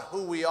about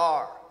who we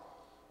are.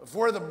 If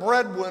we're the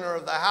breadwinner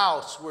of the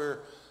house, we're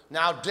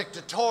now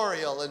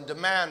dictatorial and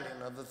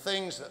demanding of the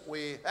things that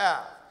we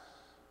have.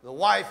 The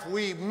wife,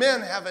 we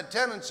men have a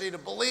tendency to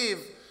believe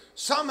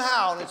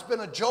Somehow, and it's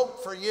been a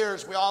joke for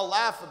years, we all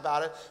laugh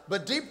about it,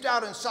 but deep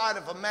down inside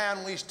of a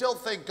man, we still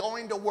think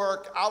going to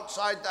work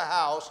outside the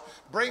house,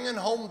 bringing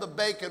home the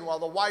bacon while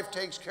the wife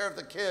takes care of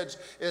the kids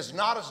is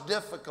not as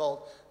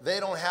difficult. They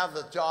don't have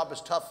the job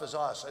as tough as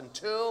us.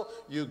 Until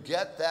you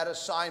get that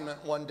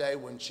assignment one day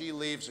when she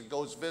leaves and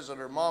goes visit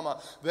her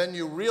mama, then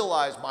you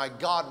realize, my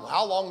God,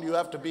 how long do you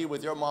have to be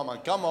with your mama?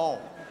 Come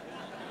home.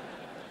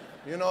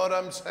 You know what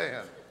I'm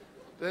saying?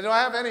 Do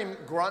I have any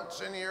grunts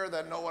in here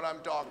that know what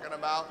I'm talking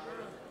about?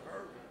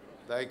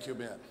 Thank you,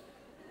 men.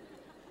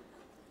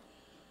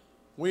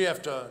 We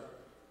have to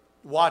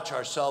watch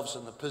ourselves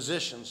in the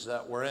positions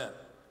that we're in.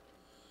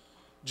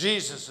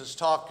 Jesus is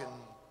talking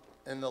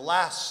in the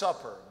Last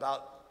Supper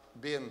about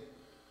being,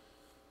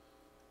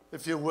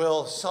 if you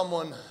will,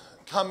 someone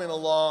coming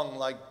along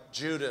like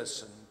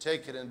Judas and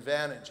taking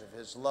advantage of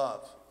his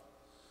love.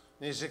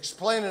 And he's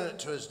explaining it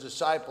to his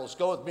disciples.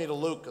 Go with me to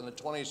Luke in the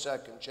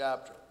 22nd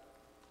chapter.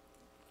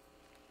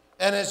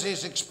 And as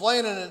he's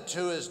explaining it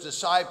to his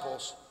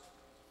disciples,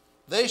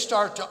 they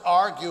start to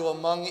argue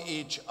among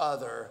each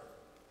other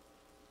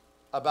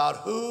about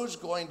who's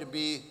going to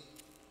be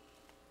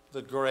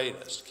the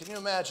greatest. Can you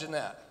imagine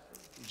that?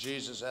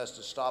 Jesus has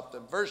to stop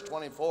them. Verse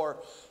 24,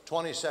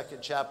 22nd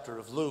chapter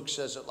of Luke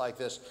says it like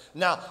this.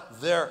 Now,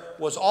 there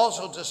was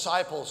also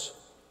disciples,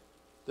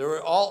 there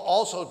were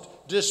also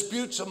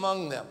disputes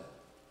among them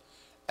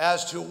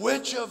as to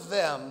which of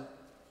them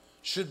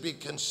should be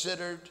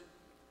considered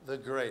the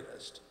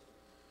greatest.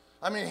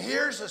 I mean,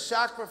 here's a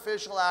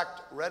sacrificial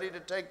act ready to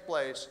take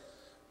place,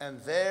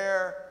 and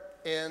they're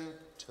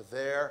into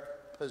their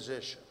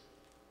position.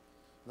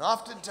 And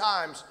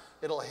oftentimes,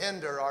 it'll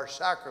hinder our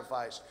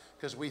sacrifice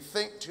because we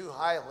think too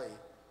highly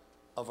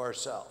of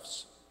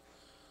ourselves.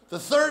 The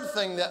third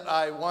thing that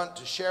I want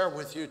to share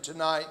with you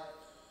tonight,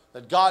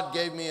 that God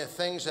gave me,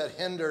 things that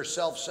hinder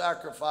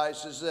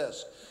self-sacrifice, is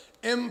this: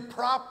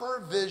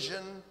 improper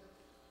vision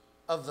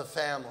of the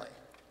family.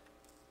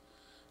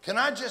 Can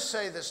I just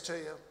say this to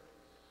you?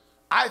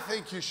 I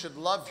think you should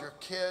love your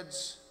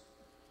kids.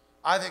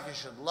 I think you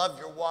should love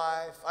your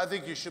wife. I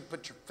think you should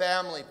put your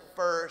family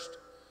first,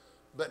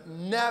 but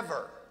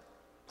never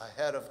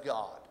ahead of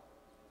God.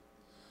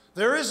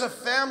 There is a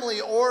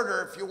family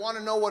order. If you want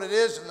to know what it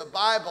is in the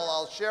Bible,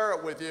 I'll share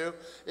it with you.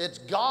 It's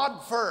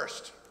God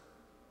first.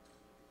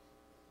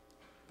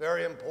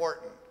 Very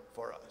important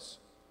for us,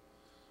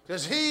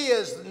 because He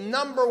is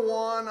number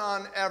one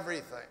on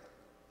everything.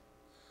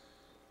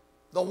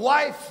 The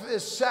wife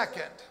is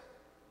second,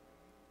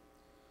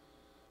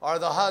 or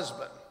the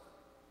husband.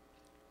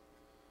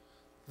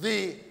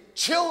 The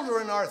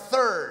children are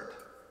third.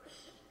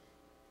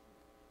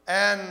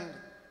 And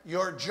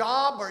your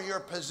job or your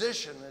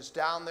position is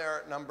down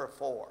there at number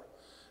 4.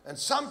 And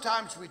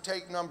sometimes we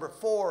take number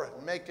 4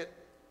 and make it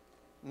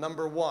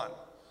number 1.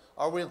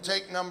 Or we'll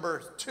take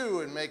number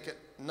 2 and make it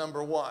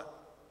number 1.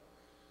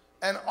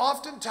 And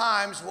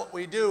oftentimes what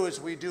we do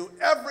is we do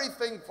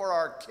everything for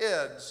our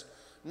kids,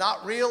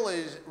 not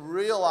really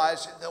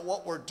realizing that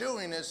what we're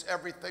doing is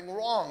everything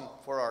wrong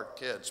for our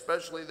kids,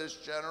 especially this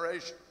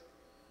generation.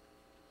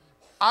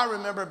 I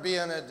remember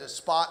being at a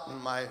spot in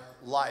my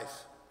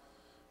life.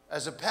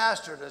 As a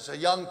pastor, as a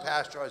young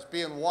pastor, I was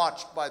being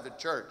watched by the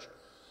church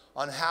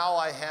on how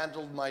I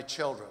handled my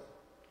children.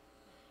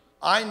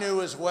 I knew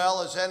as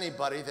well as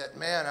anybody that,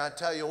 man, I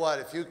tell you what,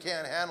 if you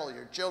can't handle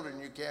your children,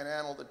 you can't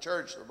handle the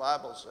church, the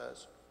Bible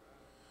says.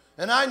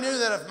 And I knew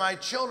that if my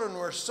children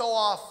were so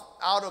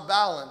out of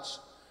balance,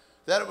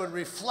 that it would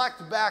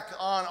reflect back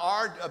on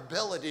our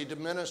ability to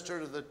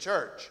minister to the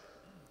church.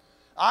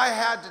 I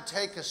had to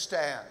take a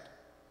stand.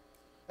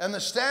 And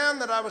the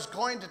stand that I was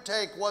going to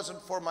take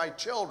wasn't for my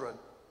children.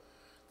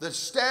 The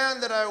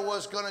stand that I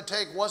was going to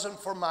take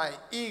wasn't for my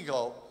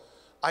ego.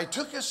 I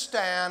took a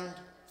stand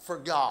for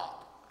God.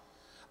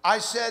 I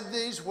said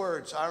these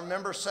words, I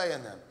remember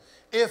saying them.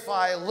 If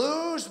I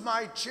lose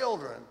my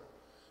children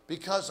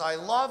because I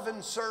love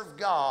and serve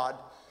God,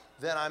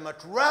 then I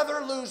much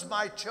rather lose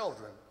my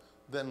children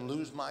than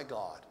lose my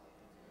God.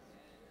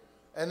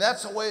 And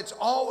that's the way it's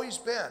always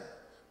been.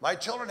 My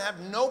children have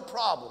no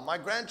problem. My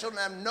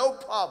grandchildren have no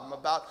problem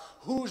about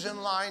who's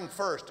in line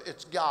first.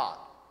 It's God.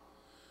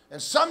 And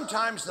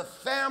sometimes the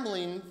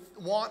family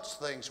wants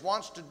things,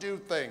 wants to do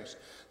things.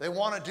 They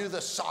want to do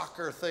the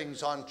soccer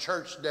things on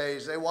church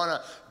days. They want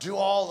to do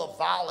all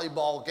the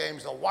volleyball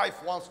games. The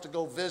wife wants to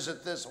go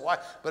visit this wife.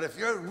 But if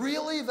you're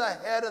really the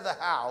head of the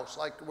house,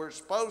 like we're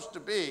supposed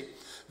to be,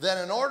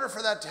 then in order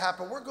for that to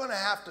happen, we're going to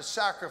have to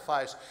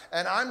sacrifice.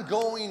 And I'm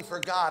going for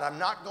God. I'm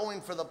not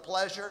going for the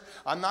pleasure.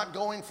 I'm not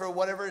going for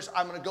whatever it is.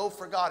 I'm going to go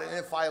for God. And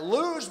if I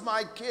lose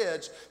my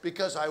kids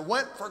because I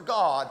went for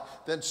God,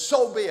 then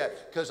so be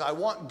it, because I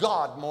want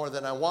God more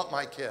than I want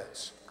my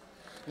kids.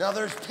 Now,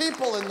 there's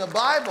people in the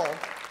Bible,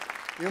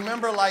 you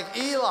remember, like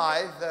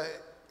Eli, the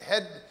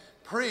head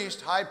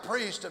priest, high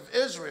priest of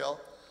Israel,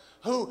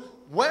 who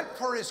went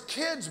for his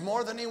kids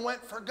more than he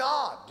went for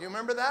God. Do you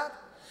remember that?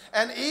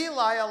 And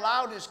Eli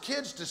allowed his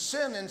kids to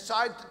sin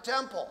inside the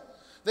temple.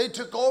 They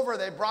took over.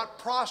 They brought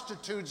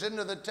prostitutes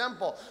into the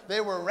temple. They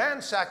were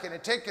ransacking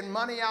and taking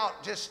money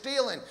out, just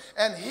stealing.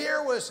 And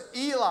here was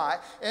Eli,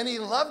 and he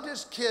loved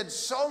his kids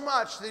so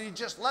much that he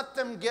just let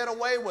them get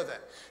away with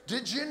it.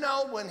 Did you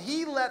know when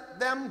he let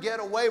them get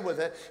away with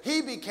it,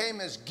 he became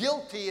as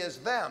guilty as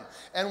them?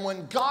 And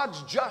when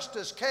God's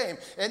justice came,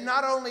 it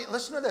not only,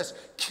 listen to this,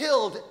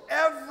 killed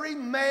every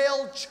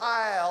male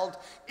child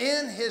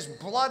in his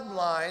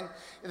bloodline.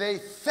 He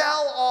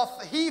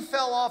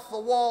fell off the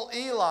wall,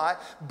 Eli,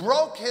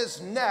 broke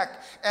his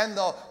neck, and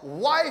the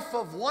wife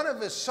of one of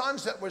his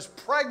sons that was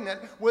pregnant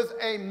with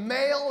a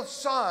male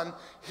son,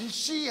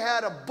 she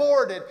had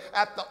aborted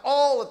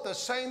all at the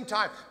same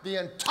time. The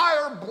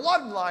entire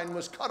bloodline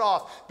was cut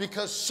off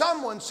because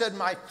someone said,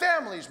 my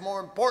family's more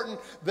important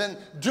than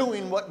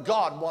doing what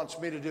God wants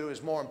me to do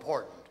is more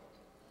important.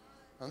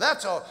 And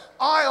that's an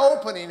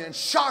eye-opening and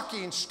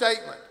shocking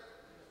statement.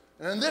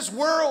 And in this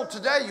world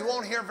today, you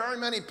won't hear very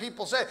many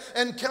people say it.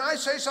 And can I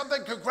say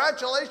something?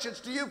 Congratulations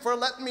to you for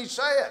letting me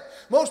say it.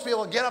 Most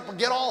people get up and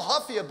get all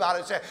huffy about it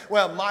and say,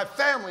 well, my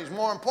family's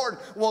more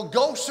important. Well,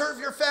 go serve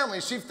your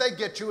family. See if they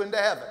get you into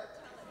heaven.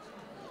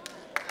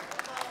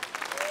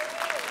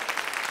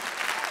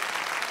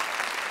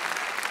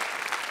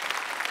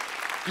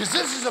 Because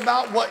this is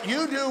about what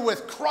you do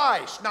with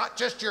Christ, not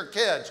just your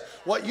kids.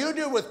 What you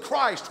do with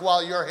Christ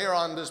while you're here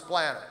on this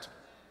planet.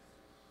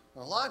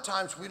 And a lot of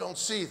times we don't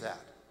see that.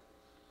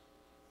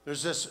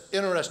 There's this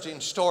interesting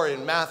story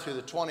in Matthew,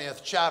 the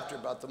 20th chapter,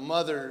 about the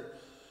mother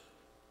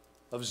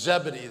of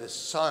Zebedee, the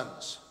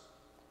sons.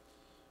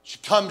 She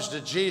comes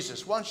to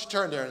Jesus. Why don't you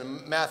turn there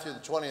in Matthew, the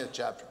 20th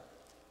chapter?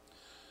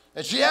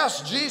 And she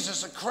asks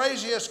Jesus the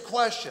craziest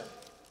question.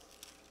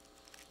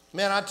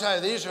 Man, I tell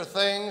you, these are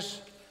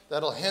things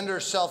that'll hinder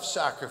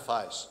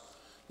self-sacrifice.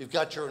 You've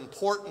got your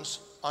importance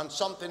on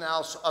something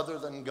else other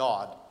than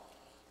God.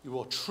 You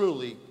will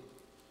truly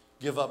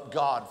give up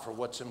God for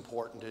what's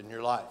important in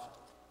your life.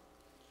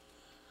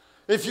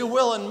 If you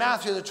will, in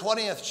Matthew, the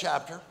 20th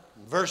chapter,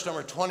 verse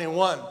number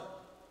 21,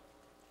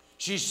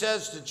 she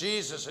says to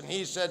Jesus, and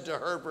he said to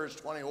her, verse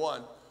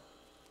 21,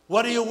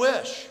 what do you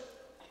wish?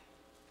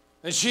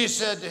 And she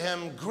said to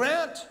him,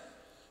 grant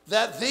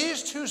that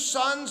these two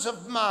sons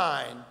of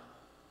mine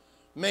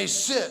may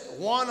sit,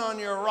 one on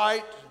your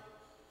right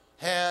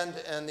hand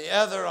and the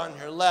other on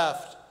your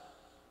left,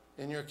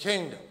 in your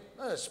kingdom.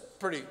 That's a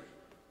pretty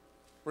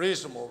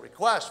reasonable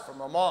request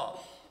from a mom.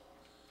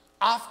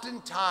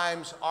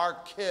 Oftentimes, our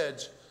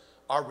kids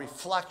are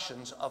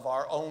reflections of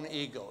our own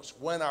egos.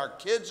 When our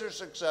kids are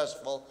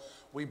successful,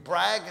 we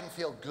brag and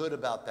feel good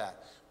about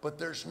that. But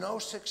there's no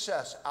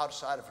success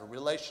outside of a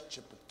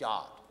relationship with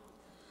God.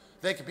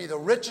 They could be the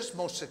richest,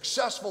 most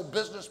successful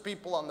business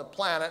people on the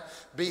planet,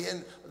 be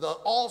in the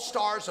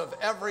all-stars of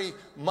every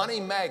money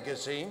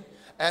magazine,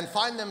 and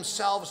find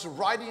themselves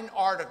writing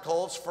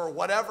articles for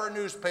whatever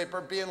newspaper,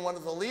 being one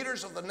of the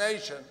leaders of the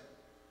nation,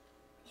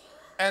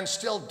 and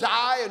still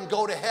die and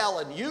go to hell,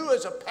 and you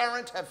as a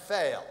parent have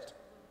failed.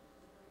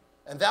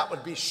 And that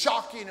would be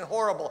shocking and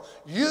horrible.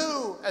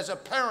 You as a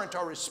parent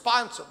are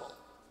responsible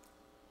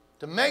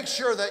to make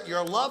sure that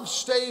your love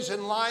stays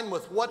in line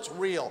with what's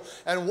real.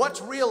 And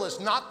what's real is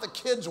not the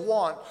kids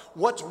want.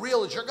 What's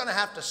real is you're going to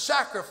have to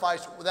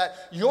sacrifice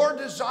that your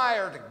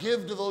desire to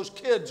give to those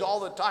kids all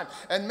the time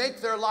and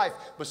make their life.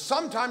 But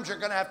sometimes you're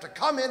going to have to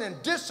come in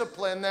and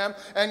discipline them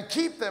and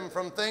keep them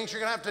from things.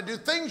 You're going to have to do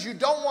things you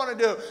don't want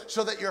to do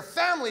so that your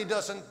family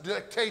doesn't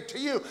dictate to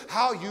you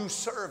how you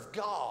serve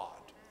God.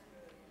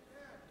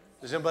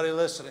 Is anybody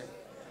listening?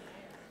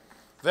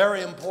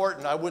 Very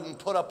important. I wouldn't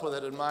put up with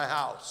it in my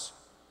house.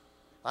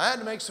 I had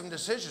to make some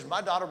decisions. My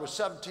daughter was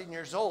 17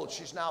 years old.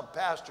 She's now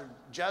Pastor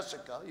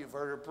Jessica. You've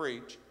heard her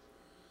preach.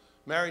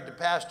 Married to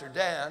Pastor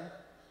Dan.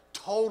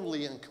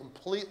 Totally and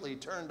completely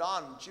turned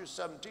on. When she was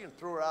 17,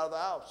 threw her out of the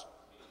house.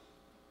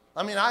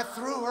 I mean, I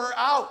threw her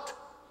out.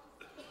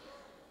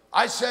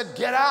 I said,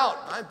 get out.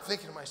 I'm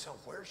thinking to myself,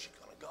 where's she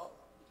going to go?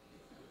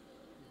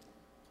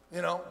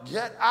 You know,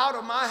 get out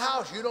of my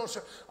house. You don't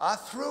serve. I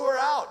threw her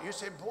out. You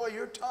say, boy,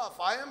 you're tough.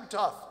 I am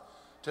tough.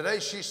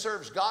 Today she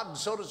serves God and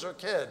so does her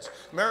kids.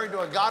 Married to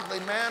a godly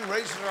man,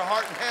 raises her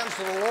heart and hands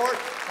to the Lord.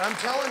 And I'm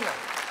telling you,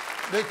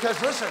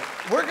 because listen,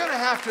 we're going to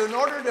have to, in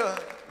order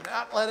to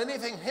not let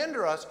anything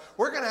hinder us,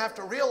 we're going to have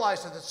to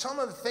realize that some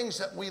of the things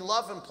that we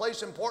love and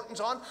place importance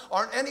on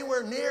aren't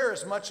anywhere near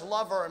as much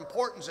love or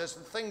importance as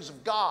the things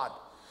of God.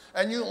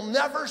 And you'll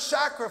never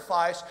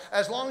sacrifice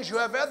as long as you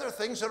have other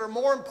things that are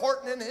more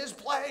important in His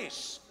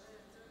place.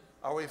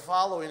 Are we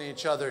following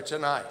each other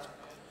tonight?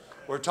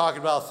 We're talking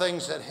about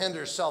things that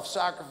hinder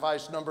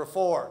self-sacrifice. Number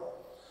 4,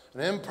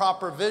 an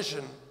improper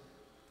vision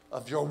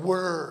of your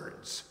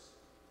words.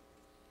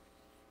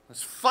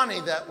 It's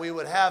funny that we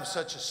would have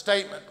such a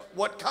statement, but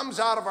what comes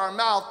out of our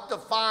mouth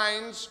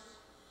defines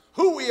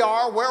who we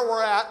are, where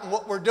we're at, and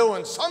what we're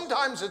doing.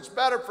 Sometimes it's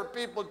better for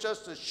people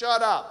just to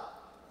shut up.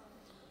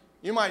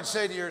 You might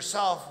say to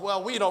yourself,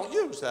 well, we don't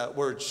use that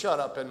word shut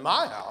up in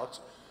my house.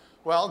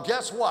 Well,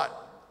 guess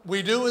what?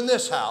 We do in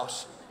this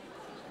house.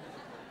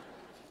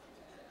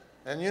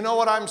 And you know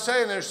what I'm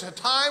saying? There's a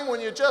time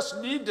when you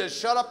just need to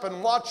shut up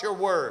and watch your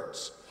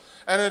words.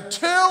 And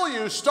until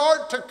you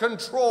start to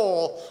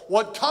control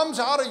what comes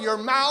out of your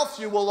mouth,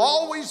 you will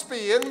always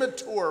be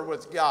immature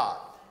with God.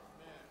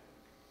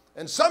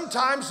 And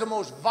sometimes the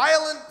most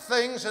violent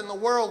things in the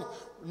world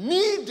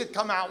need to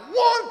come out,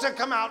 want to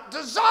come out,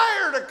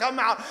 desire to come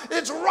out.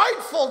 It's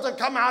rightful to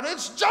come out.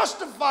 It's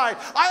justified.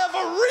 I have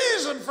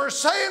a reason for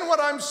saying what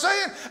I'm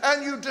saying,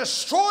 and you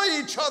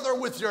destroy each other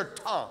with your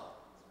tongue.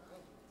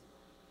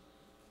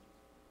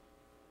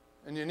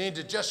 And you need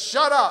to just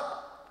shut up.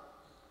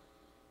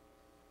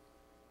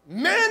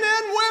 Men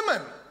and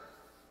women.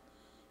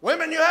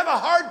 Women, you have a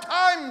hard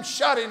time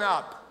shutting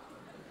up.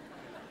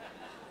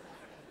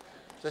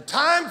 It's a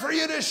time for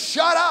you to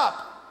shut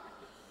up.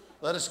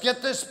 Let us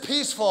get this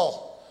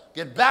peaceful,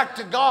 get back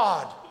to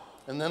God,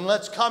 and then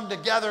let's come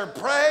together and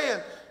pray,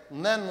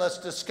 and then let's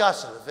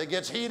discuss it. If it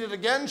gets heated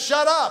again,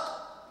 shut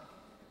up.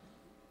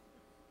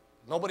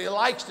 Nobody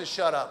likes to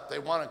shut up. They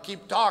want to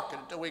keep talking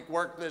until we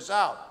work this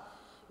out.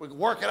 We can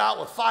work it out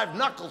with 5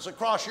 knuckles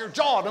across your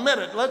jaw in a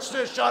minute. Let's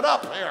just shut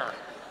up here.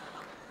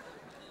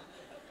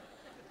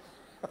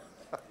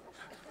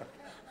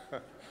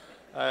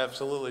 I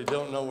absolutely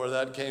don't know where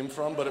that came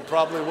from, but it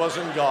probably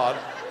wasn't God.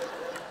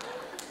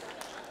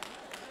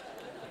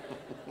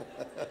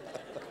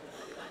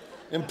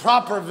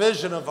 Improper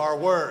vision of our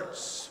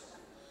words.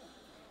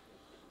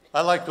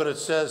 I like what it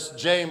says.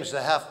 James,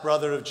 the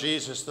half-brother of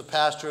Jesus, the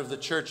pastor of the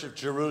church of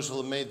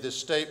Jerusalem, made this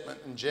statement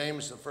in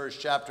James, the 1st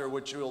chapter,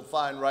 which you will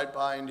find right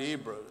behind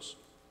Hebrews.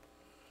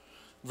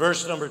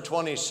 Verse number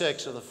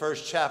 26 of the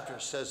 1st chapter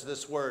says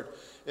this word: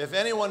 if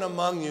anyone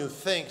among you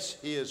thinks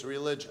he is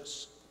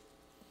religious.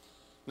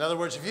 In other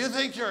words, if you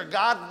think you're a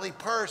godly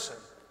person,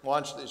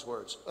 watch these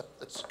words.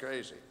 It's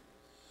crazy.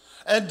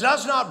 And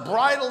does not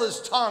bridle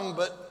his tongue,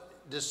 but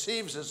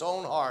deceives his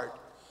own heart,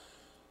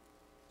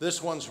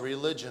 this one's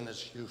religion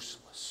is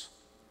useless.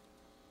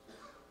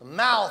 The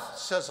mouth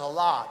says a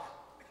lot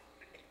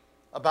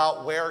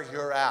about where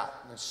you're at.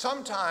 And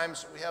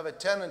sometimes we have a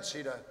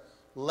tendency to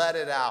let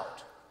it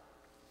out.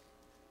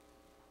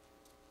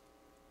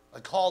 I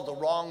called the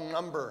wrong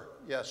number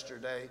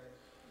yesterday,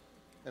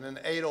 and an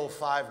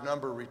 805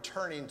 number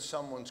returning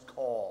someone's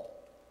call.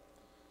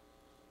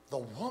 The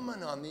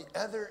woman on the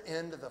other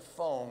end of the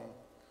phone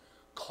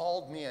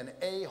called me an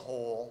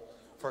a-hole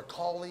for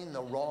calling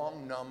the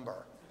wrong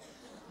number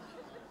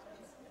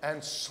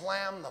and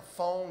slammed the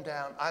phone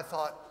down. I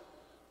thought,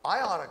 I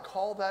ought to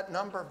call that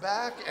number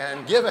back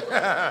and give it.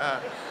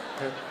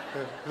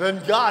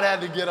 Then God had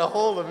to get a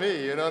hold of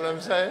me, you know what I'm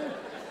saying?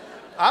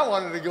 I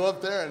wanted to go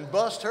up there and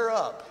bust her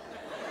up.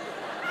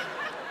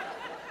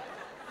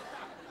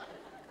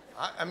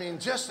 I mean,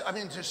 just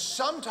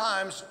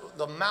sometimes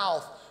the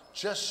mouth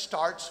just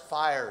starts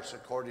fires,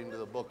 according to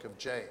the book of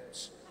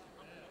James.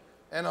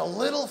 And a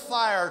little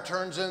fire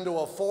turns into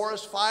a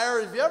forest fire.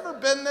 Have you ever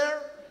been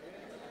there?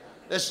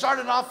 It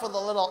started off with a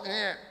little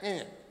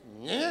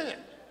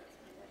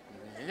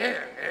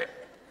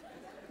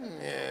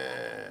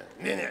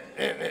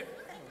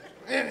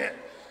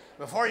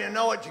before you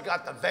know it, you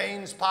got the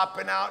veins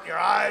popping out, your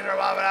eyes are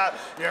popping out,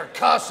 you're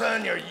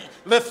cussing, you're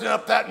lifting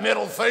up that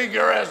middle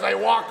finger as they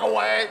walk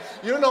away.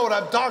 You know what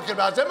I'm talking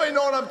about. Does anybody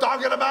know what I'm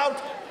talking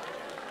about?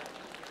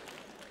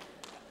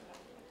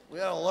 We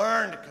got to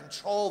learn to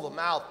control the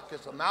mouth,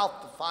 because the mouth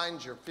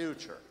defines your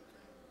future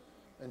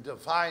and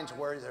defines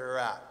where you're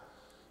at.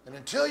 And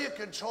until you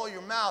control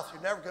your mouth,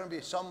 you're never going to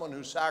be someone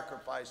who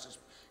sacrifices,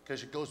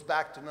 because it goes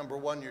back to number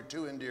one, you're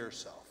too into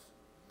yourself.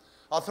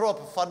 I'll throw up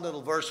a fun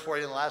little verse for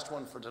you, and the last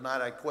one for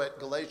tonight, I quit.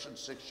 Galatians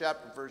 6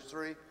 chapter verse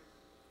 3.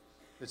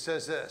 It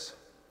says this: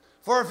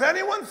 for if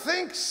anyone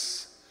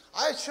thinks,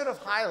 I should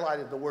have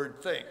highlighted the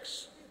word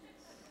thinks,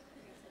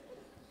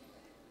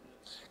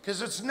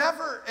 because it's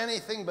never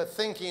anything but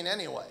thinking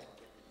anyway.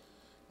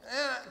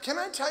 Can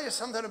I tell you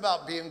something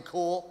about being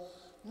cool?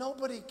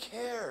 Nobody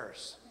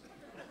cares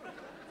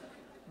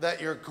that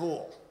you're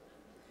cool.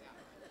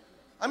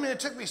 I mean,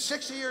 it took me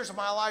 60 years of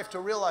my life to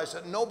realize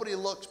that nobody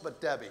looks but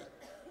Debbie.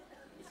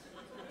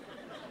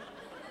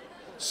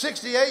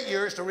 68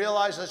 years to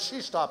realize that she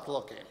stopped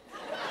looking.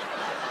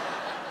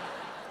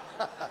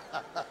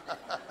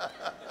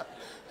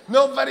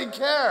 Nobody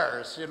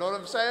cares, you know what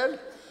I'm saying?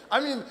 I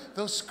mean,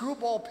 those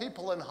screwball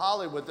people in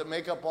Hollywood that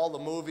make up all the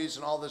movies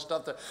and all this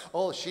stuff that,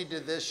 oh, she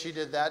did this, she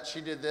did that,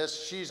 she did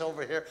this, she's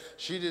over here,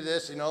 she did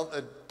this, you know,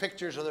 the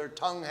pictures of their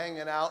tongue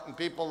hanging out and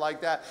people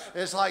like that.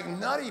 It's like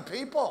nutty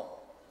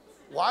people.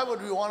 Why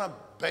would we want to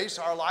base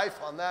our life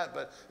on that?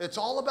 But it's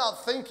all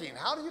about thinking.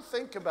 How do you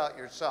think about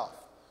yourself?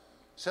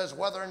 It says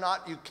whether or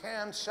not you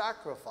can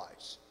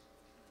sacrifice.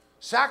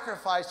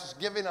 Sacrifice is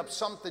giving up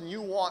something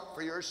you want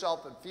for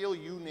yourself and feel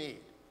you need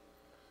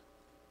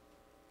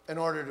in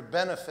order to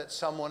benefit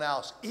someone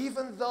else.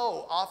 Even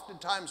though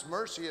oftentimes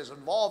mercy is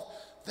involved,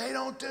 they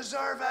don't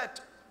deserve it.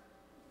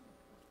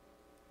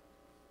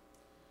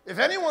 If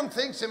anyone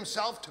thinks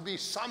himself to be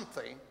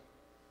something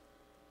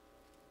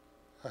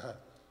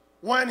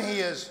when he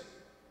is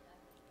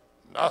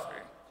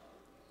nothing,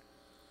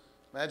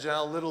 imagine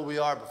how little we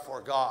are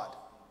before God.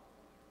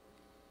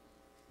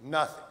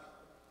 Nothing.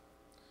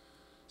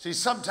 See,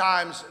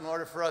 sometimes in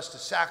order for us to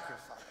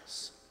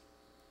sacrifice,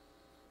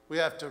 we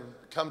have to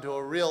come to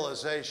a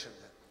realization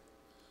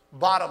that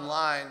bottom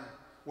line,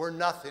 we're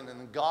nothing,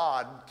 and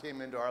God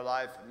came into our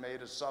life and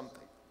made us something.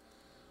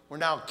 We're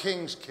now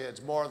king's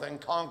kids, more than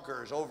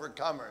conquerors,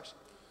 overcomers.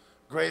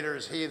 Greater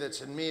is he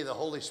that's in me, the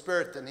Holy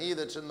Spirit, than he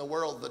that's in the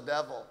world, the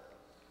devil.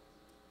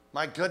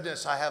 My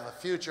goodness, I have a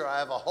future, I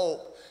have a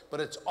hope, but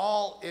it's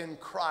all in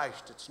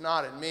Christ. It's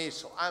not in me,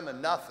 so I'm a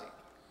nothing.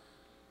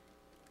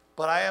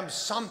 But I am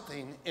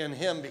something in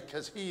him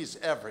because he's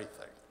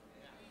everything.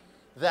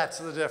 That's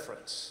the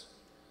difference.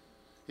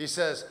 He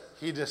says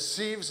he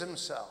deceives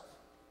himself.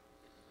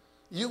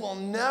 You will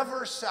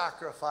never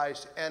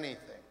sacrifice anything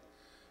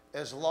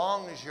as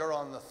long as you're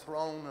on the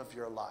throne of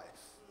your life.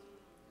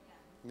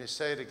 Let me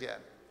say it again.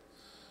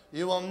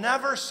 You will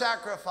never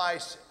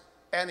sacrifice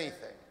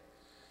anything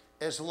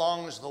as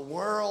long as the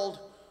world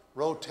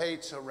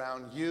rotates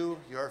around you,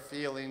 your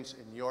feelings,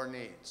 and your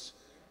needs.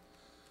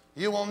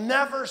 You will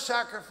never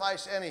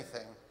sacrifice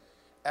anything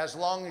as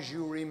long as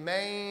you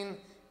remain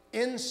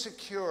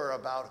insecure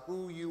about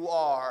who you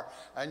are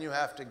and you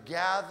have to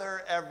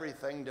gather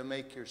everything to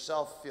make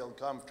yourself feel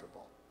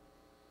comfortable.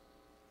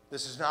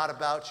 This is not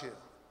about you.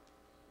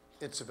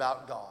 It's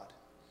about God.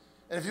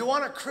 And if you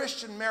want a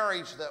Christian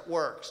marriage that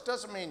works,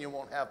 doesn't mean you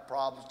won't have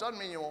problems, doesn't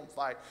mean you won't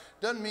fight,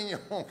 doesn't mean you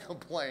won't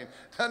complain,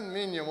 doesn't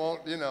mean you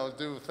won't,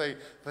 do things,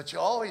 but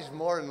you're always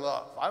more in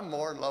love. I'm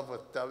more in love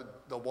with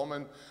the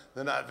woman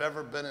than I've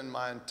ever been in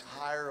my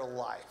entire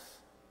life.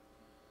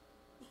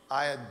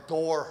 I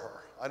adore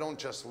her. I don't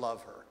just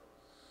love her.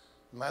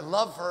 My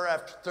love for her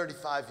after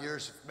 35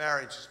 years of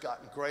marriage has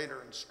gotten greater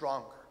and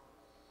stronger.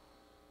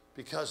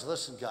 Because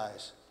listen,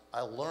 guys,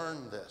 I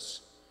learned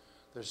this.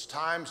 There's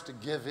times to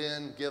give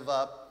in, give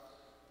up,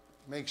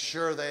 make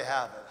sure they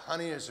have it.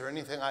 Honey, is there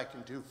anything I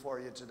can do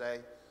for you today?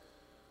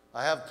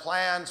 I have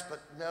plans, but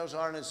those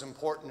aren't as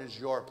important as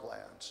your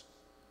plans.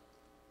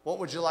 What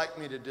would you like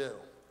me to do?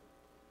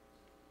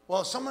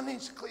 Well, someone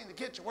needs to clean the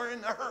kitchen. We're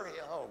in a hurry.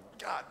 Oh,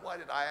 God, why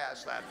did I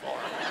ask that for?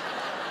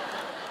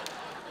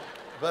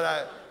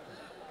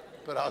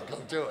 But I'll go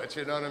do it,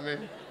 you know what I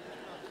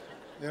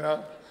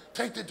mean?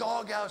 Take the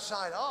dog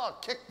outside. Oh, I'll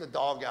kick the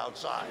dog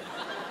outside.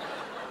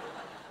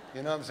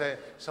 You know what I'm saying?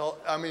 So,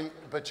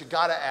 but you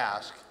got to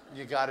ask.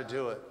 You got to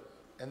do it.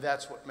 And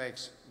that's what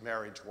makes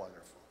marriage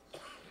wonderful.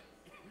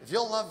 If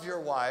you'll love your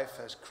wife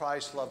as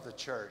Christ loved the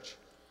church,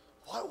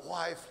 what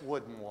wife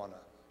wouldn't want to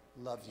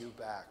love you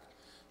back?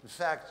 In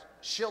fact,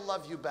 she'll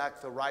love you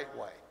back the right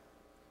way.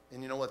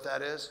 And you know what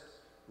that is?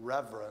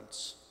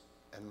 Reverence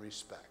and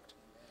respect.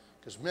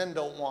 Because men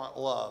don't want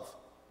love.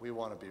 We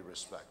want to be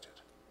respected.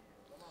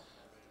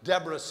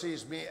 Deborah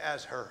sees me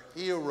as her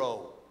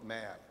hero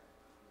man.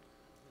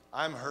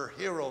 I'm her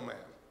hero man.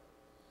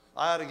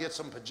 I ought to get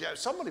some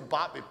pajamas. Somebody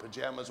bought me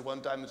pajamas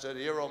one time and said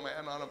hero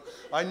man on them.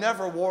 I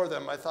never wore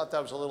them. I thought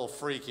that was a little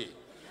freaky.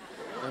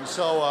 And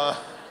so,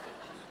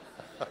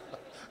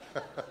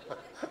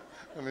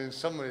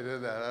 somebody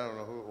did that. I don't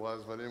know who it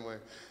was, but anyway,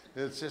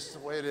 it's just the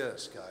way it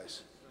is,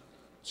 guys.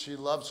 She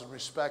loves and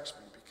respects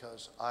me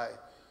because I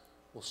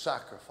will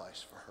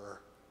sacrifice for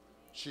her.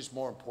 She's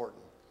more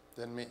important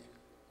than me.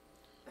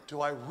 Do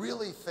I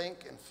really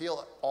think and feel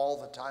it all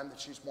the time that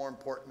she's more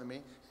important than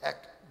me?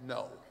 Heck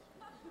no.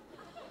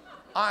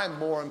 I'm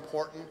more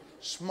important,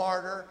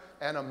 smarter,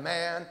 and a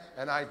man,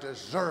 and I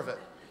deserve it.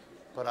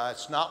 But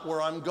it's not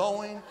where I'm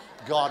going.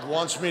 God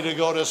wants me to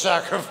go to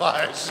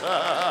sacrifice.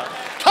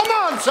 Come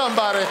on,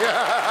 somebody.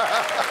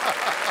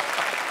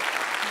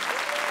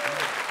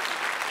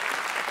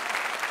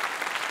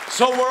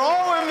 So we're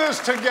all in this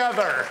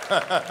together.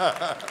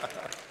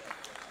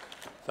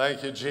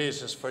 Thank you,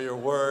 Jesus, for your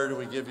word.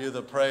 We give you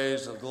the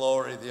praise, the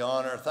glory, the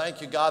honor.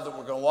 Thank you, God, that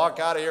we're going to walk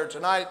out of here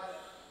tonight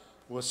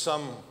with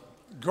some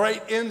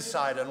great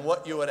insight on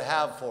what you would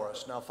have for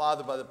us. Now,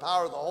 Father, by the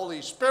power of the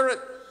Holy Spirit,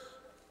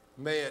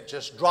 may it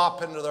just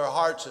drop into their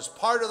hearts as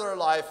part of their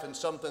life and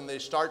something they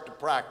start to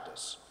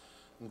practice.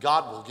 And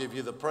God will give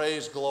you the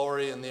praise,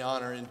 glory, and the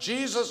honor. In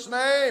Jesus'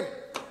 name.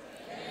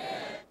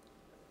 Amen.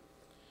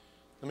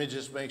 Let me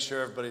just make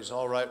sure everybody's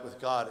all right with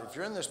God. If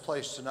you're in this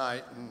place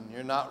tonight and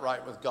you're not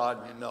right with God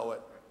and you know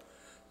it,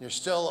 you're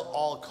still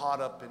all caught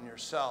up in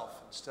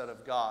yourself instead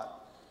of God.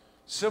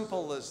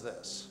 Simple as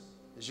this,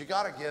 is you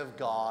got to give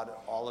God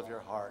all of your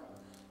heart.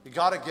 You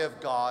got to give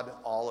God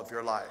all of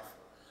your life.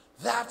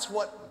 That's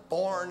what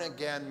born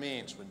again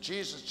means. When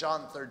Jesus,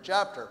 John 3rd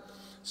chapter,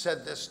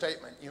 said this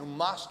statement, you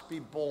must be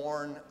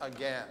born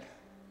again.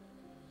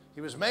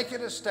 He was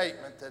making a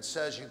statement that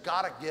says you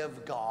got to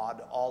give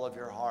God all of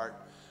your heart.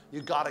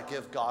 You got to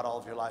give God all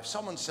of your life.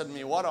 Someone said to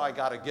me, what do I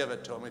got to give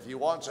it to him? If he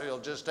wants it, he'll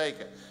just take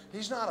it.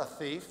 He's not a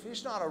thief.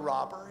 He's not a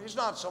robber. He's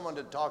not someone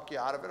to talk you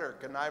out of it or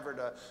conniver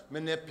to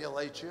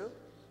manipulate you.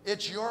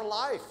 It's your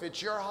life.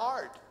 It's your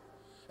heart.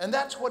 And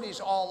that's what he's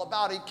all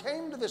about. He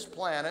came to this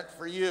planet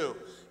for you,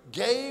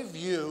 gave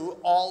you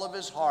all of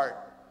his heart,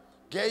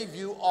 gave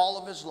you all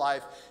of his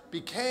life,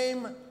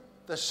 became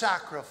the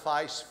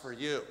sacrifice for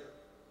you.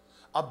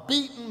 a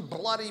beaten,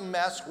 bloody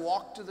mess,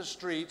 walked to the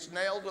streets,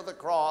 nailed to the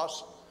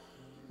cross,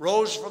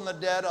 rose from the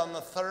dead on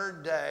the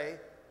third day,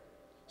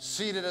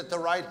 seated at the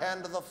right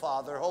hand of the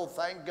Father. Oh,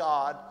 thank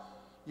God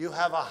you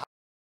have a house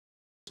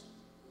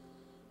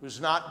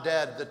who's not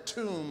dead. The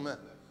tomb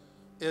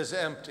is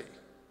empty.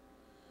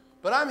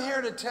 But I'm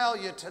here to tell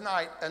you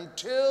tonight,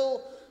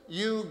 until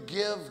you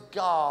give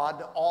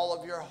God all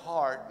of your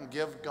heart and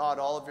give God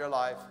all of your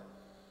life,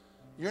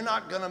 you're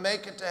not going to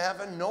make it to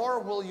heaven, nor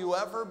will you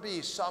ever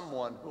be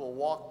someone who will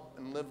walk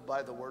and live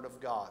by the Word of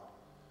God.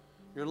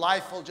 Your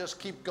life will just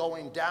keep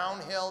going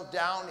downhill,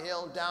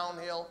 downhill,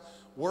 downhill,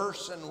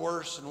 worse and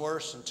worse and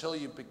worse until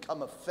you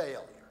become a failure.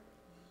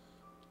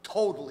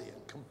 Totally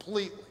and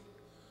completely.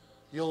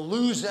 You'll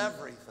lose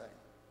everything.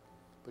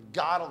 But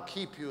God will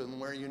keep you in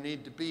where you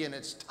need to be. And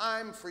it's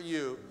time for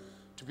you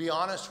to be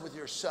honest with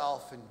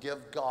yourself and give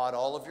God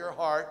all of your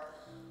heart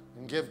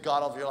and give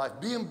God all of your life.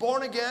 Being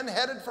born again,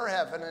 headed for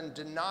heaven, and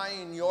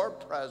denying your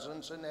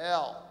presence in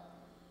hell.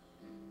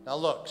 Now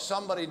look,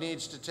 somebody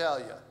needs to tell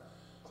you,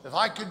 if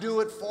I could do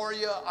it for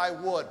you, I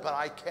would, but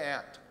I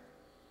can't.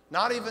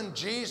 Not even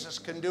Jesus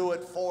can do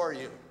it for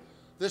you.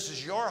 This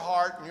is your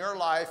heart and your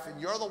life, and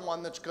you're the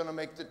one that's going to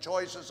make the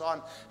choices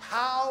on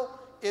how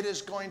it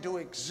is going to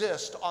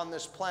exist on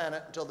this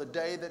planet until the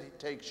day that He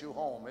takes you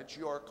home. It's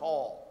your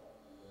call.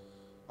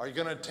 Are you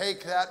going to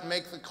take that and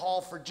make the call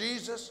for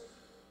Jesus?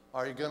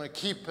 Or are you going to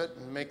keep it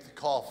and make the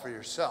call for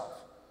yourself?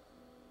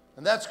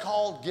 And that's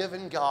called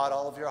giving God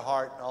all of your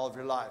heart and all of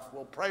your life.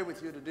 We'll pray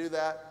with you to do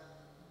that.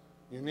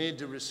 You need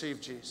to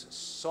receive Jesus.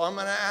 So I'm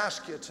going to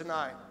ask you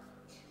tonight.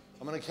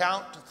 I'm going to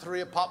count to 3.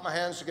 I'll pop my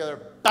hands together.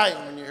 Bang!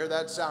 When you hear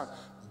that sound.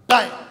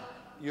 Bang!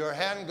 Your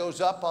hand goes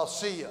up. I'll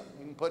see you.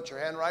 You can put your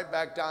hand right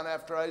back down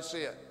after I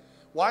see it.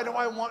 Why do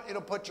I want you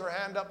to put your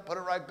hand up, put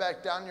it right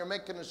back down? You're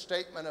making a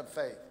statement of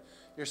faith.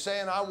 You're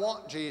saying, I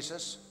want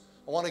Jesus.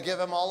 I want to give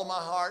Him all of my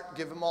heart,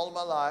 give Him all of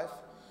my life.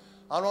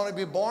 I want to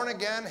be born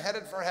again,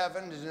 headed for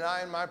heaven,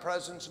 denying my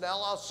presence in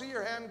hell. I'll see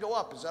your hand go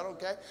up. Is that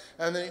okay?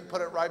 And then you can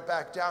put it right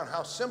back down.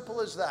 How simple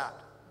is that?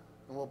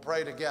 And we'll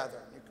pray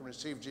together. You can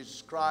receive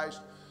Jesus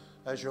Christ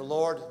as your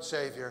Lord and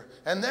Savior.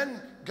 And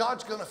then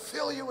God's going to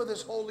fill you with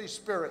His Holy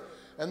Spirit.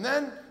 And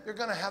then you're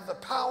going to have the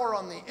power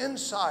on the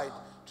inside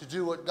to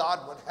do what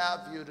God would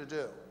have you to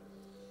do.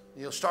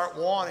 You'll start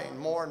wanting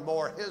more and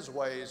more His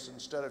ways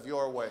instead of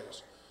your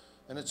ways.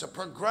 And it's a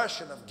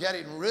progression of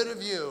getting rid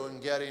of you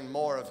and getting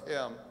more of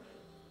Him.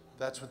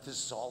 That's what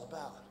this is all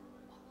about.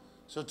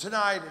 So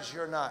tonight is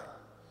your night.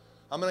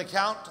 I'm going to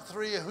count to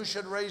 3. Who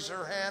should raise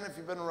their hand if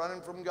you've been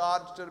running from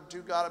God instead of to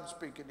God? I'm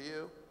speaking to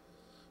you.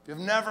 If you've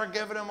never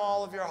given Him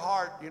all of your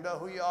heart, you know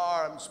who you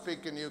are. I'm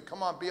speaking to you.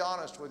 Come on, be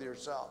honest with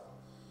yourself.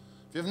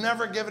 If you've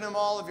never given Him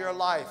all of your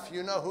life,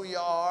 you know who you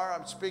are.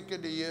 I'm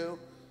speaking to you.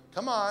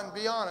 Come on,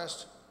 be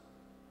honest.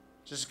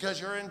 Just because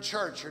you're in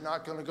church, you're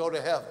not going to go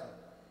to heaven.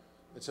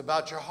 It's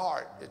about your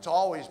heart. It's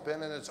always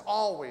been, and it's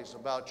always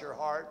about your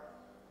heart.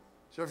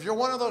 So if you're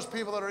one of those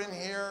people that are in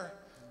here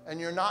and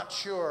you're not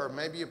sure,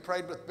 maybe you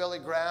prayed with Billy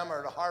Graham or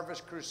at a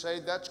Harvest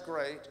Crusade, that's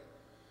great.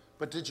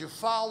 But did you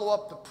follow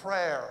up the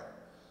prayer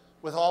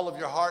with all of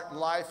your heart and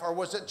life? Or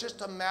was it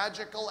just a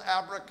magical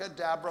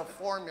abracadabra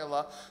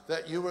formula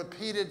that you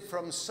repeated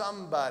from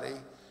somebody,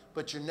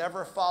 but you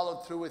never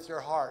followed through with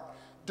your heart?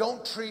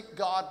 Don't treat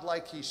God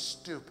like He's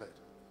stupid.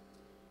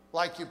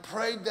 Like you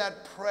prayed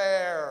that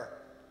prayer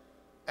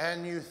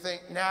and you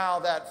think now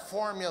that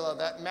formula,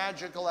 that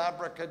magical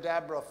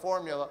abracadabra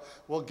formula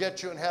will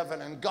get you in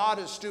heaven. And God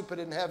is stupid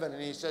in heaven.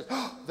 And He says,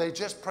 oh, they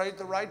just prayed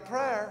the right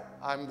prayer.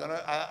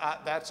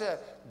 That's it.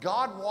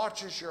 God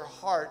watches your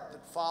heart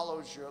that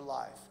follows your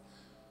life.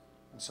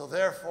 And so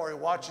therefore He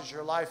watches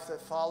your life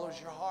that follows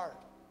your heart.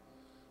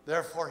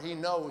 Therefore He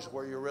knows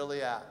where you're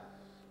really at.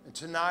 And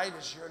tonight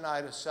is your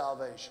night of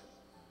salvation.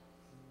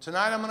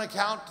 Tonight I'm going to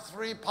count to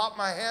 3, pop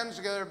my hands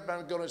together,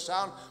 I'm going to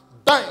sound,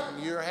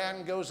 bang, your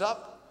hand goes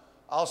up.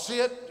 I'll see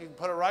it. You can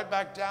put it right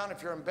back down.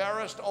 If you're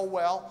embarrassed, oh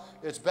well.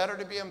 It's better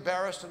to be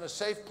embarrassed in a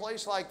safe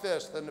place like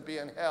this than to be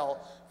in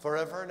hell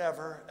forever and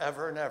ever,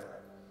 ever and ever.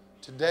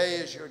 Today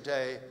is your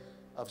day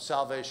of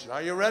salvation.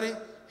 Are you ready?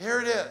 Here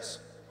it is.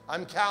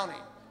 I'm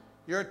counting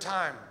your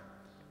time.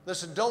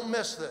 Listen, don't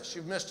miss this.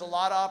 You've missed a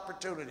lot of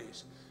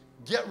opportunities.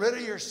 Get rid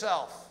of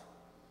yourself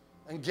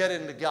and get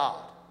into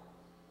God.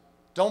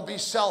 Don't be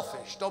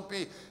selfish. Don't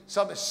be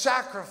something.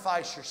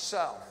 Sacrifice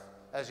yourself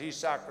as He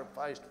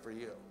sacrificed for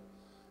you.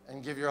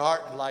 And give your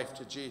heart and life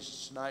to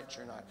Jesus. Tonight's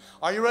your night.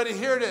 Are you ready?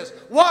 Here it is.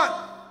 1,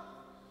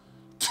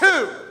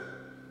 2,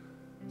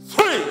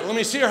 3. Let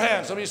me see your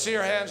hands. Let me see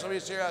your hands. Let me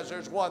see your hands.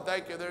 There's 1.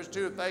 Thank you. There's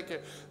 2. Thank you.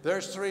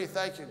 There's 3.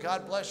 Thank you.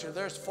 God bless you.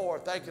 There's 4.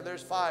 Thank you.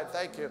 There's 5.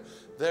 Thank you.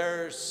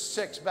 There's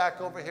 6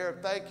 back over here.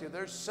 Thank you.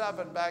 There's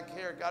 7 back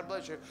here. God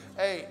bless you.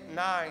 8,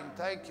 9.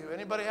 Thank you.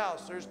 Anybody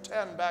else? There's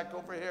 10 back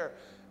over here.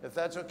 If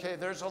that's okay,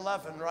 there's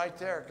 11 right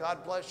there.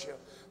 God bless you.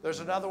 There's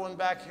another one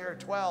back here,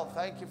 12.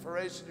 Thank you for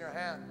raising your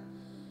hand.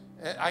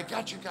 I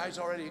got you guys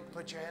already. You can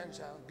put your hands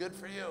down. Good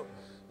for you.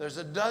 There's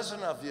a dozen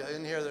of you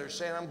in here that are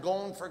saying, I'm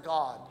going for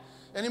God.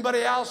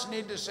 Anybody else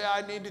need to say,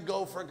 I need to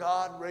go for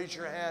God? Raise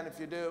your hand if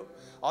you do.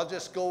 I'll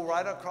just go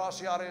right across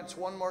the audience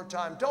one more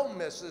time. Don't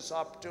miss this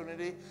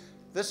opportunity.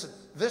 This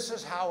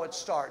is how it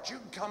starts. You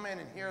can come in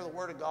and hear the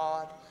Word of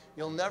God.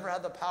 You'll never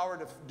have the power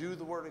to do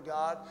the Word of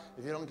God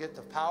if you don't get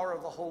the power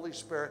of the Holy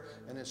Spirit,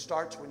 and it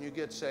starts when you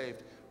get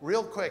saved.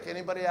 Real quick,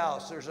 anybody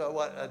else? There's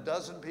a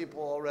dozen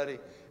people already.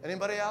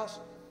 Anybody else?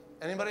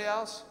 Anybody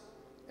else?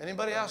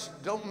 Anybody else?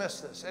 Don't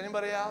miss this.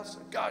 Anybody else?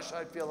 Gosh,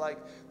 I feel like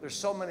there's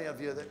so many of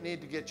you that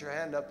need to get your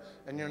hand up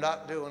and you're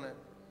not doing it.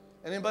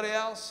 Anybody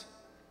else?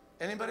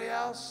 Anybody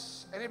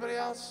else? Anybody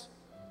else?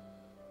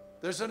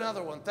 There's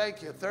another one.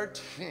 Thank you.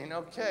 13.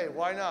 Okay,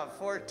 why not?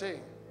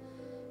 14.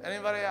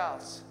 Anybody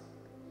else?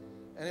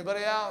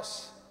 Anybody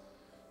else?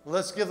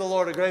 Let's give the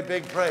Lord a great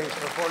big praise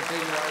for 14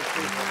 wise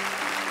people.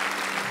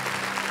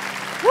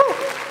 Woo!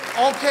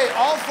 Okay,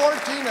 all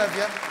 14 of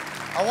you.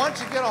 I want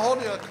you to get a hold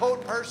of your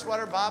coat, purse,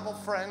 sweater, Bible,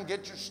 friend,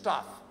 get your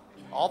stuff.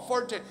 All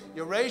 14.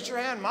 You raise your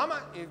hand.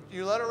 Mama, if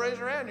you let her raise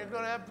her hand, you're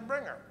going to have to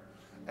bring her.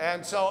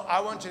 And so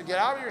I want you to get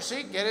out of your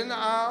seat, get in the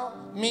aisle,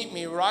 meet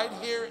me right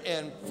here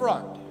in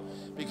front.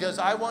 Because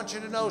I want you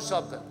to know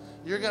something.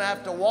 You're going to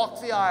have to walk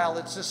the aisle.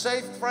 It's a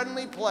safe,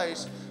 friendly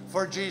place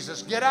for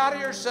Jesus. Get out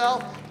of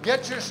yourself,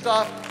 get your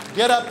stuff,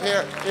 get up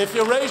here. If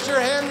you raise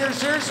your hand, you're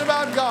serious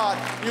about God,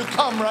 you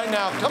come right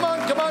now. Come on,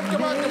 come on,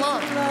 come on, come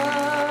on.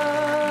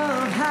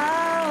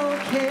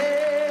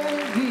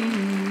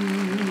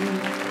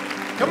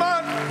 Come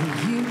on.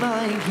 You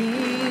might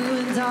give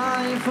and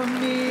die for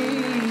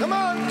me. Come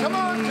on, come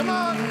on, come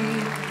on.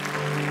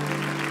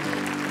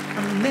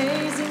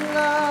 Amazing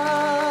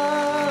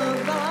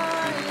love, I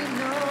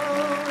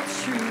know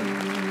it's true.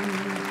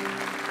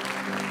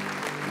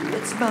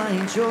 It's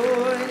my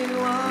joy to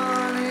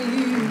honor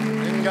you.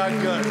 Isn't God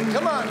good?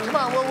 Come on, come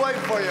on, we'll wait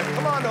for you.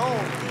 Come on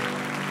home.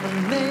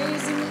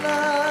 Amazing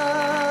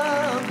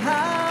love,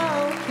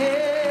 how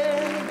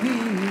can it be?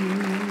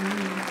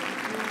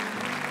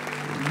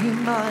 You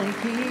might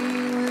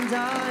heal and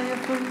die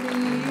for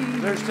me.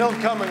 They're still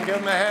coming. Give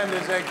them a hand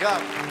as they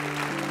come.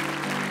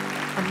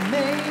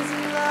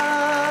 Amazing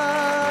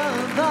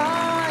love,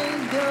 I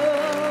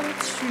know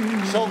it's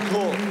true. So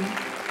cool.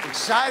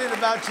 Excited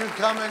about you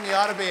coming. You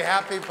ought to be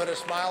happy. Put a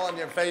smile on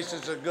your face.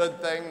 It's a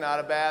good thing, not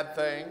a bad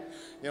thing.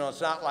 You know,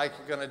 it's not like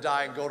you're going to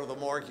die and go to the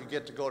morgue. You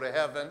get to go to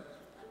heaven.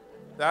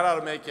 That ought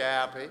to make you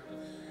happy.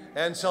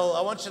 And so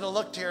I want you to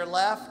look to your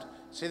left.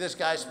 See this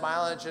guy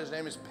smiling at you? His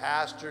name is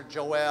Pastor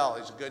Joel.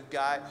 He's a good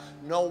guy.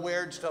 No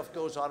weird stuff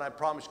goes on, I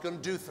promise. He's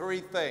going to do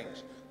 3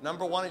 things.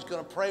 Number 1, he's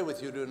going to pray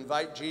with you to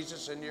invite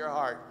Jesus into your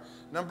heart.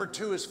 Number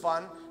 2 is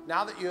fun.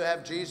 Now that you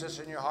have Jesus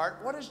in your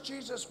heart, what does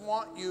Jesus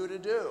want you to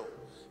do?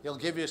 He'll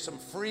give you some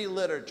free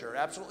literature,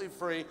 absolutely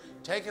free.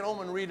 Take it home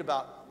and read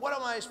about, what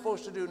am I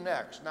supposed to do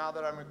next now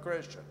that I'm a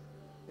Christian?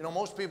 You know,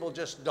 most people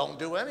just don't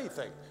do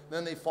anything.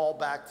 Then they fall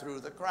back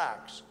through the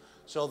cracks.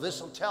 So this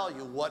will tell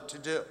you what to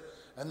do.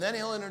 And then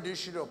he'll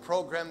introduce you to a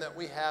program that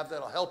we have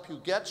that'll help you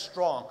get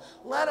strong.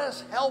 Let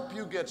us help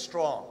you get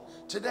strong.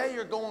 Today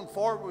you're going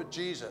forward with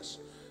Jesus.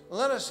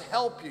 Let us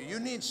help you. You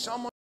need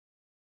someone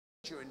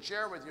to you and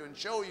share with you and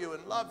show you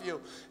and love you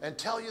and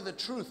tell you the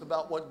truth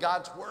about what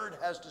God's Word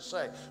has to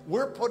say.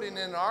 We're putting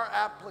in our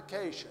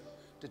application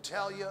to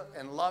tell you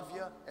and love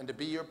you and to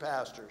be your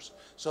pastors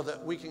so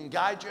that we can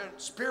guide you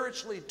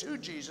spiritually to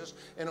Jesus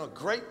in a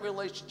great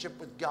relationship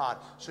with God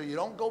so you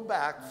don't go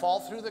back, fall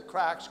through the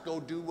cracks,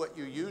 go do what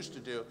you used to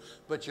do,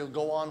 but you'll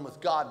go on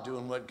with God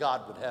doing what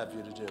God would have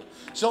you to do.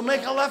 So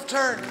make a left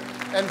turn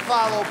and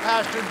follow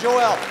Pastor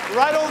Joel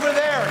right over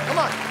there. Come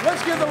on,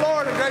 let's give the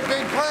Lord a great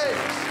big praise.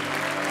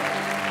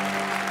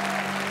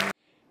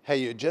 Hey,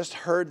 you just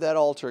heard that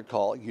altar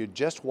call. You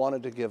just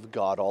wanted to give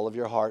God all of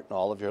your heart and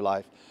all of your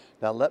life.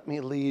 Now let me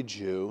lead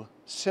you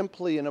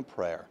simply in a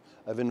prayer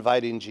of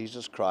inviting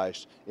Jesus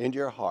Christ into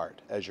your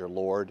heart as your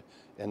Lord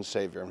and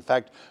Savior. In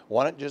fact,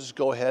 why don't you just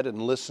go ahead and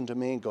listen to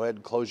me? Go ahead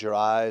and close your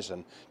eyes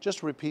and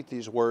just repeat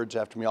these words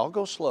after me. I'll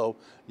go slow.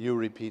 You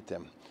repeat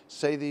them.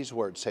 Say these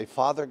words. Say,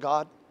 Father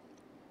God,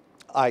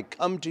 I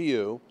come to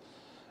you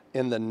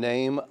in the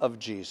name of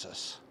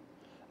Jesus.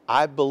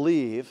 I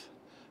believe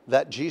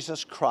that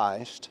Jesus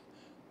Christ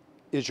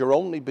is your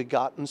only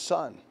begotten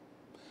Son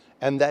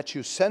and that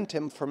you sent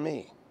him for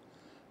me.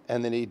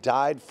 And then he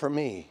died for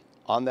me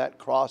on that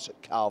cross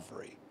at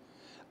Calvary.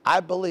 I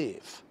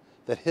believe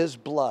that his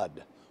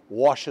blood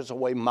washes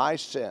away my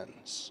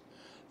sins,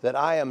 that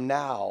I am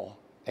now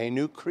a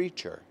new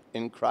creature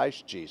in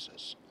Christ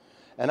Jesus.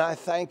 And I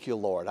thank you,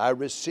 Lord. I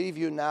receive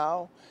you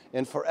now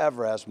and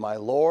forever as my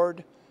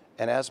Lord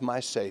and as my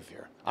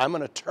Savior. I'm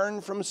going to turn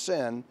from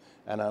sin,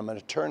 and I'm going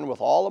to turn with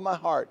all of my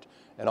heart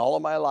and all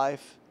of my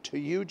life to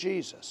you,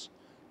 Jesus,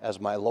 as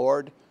my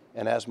Lord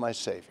and as my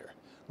Savior.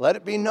 Let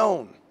it be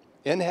known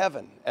in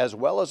heaven as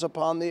well as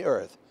upon the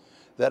earth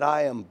that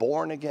I am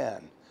born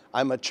again.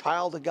 I'm a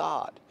child of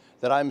God,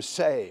 that I'm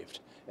saved,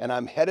 and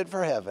I'm headed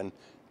for heaven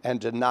and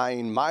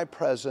denying my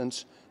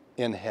presence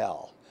in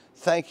hell.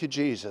 Thank you,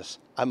 Jesus.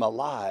 I'm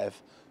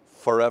alive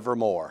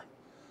forevermore.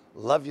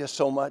 Love you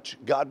so much.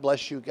 God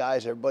bless you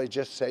guys. Everybody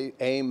just say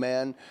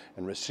amen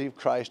and receive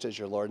Christ as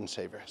your Lord and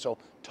Savior. So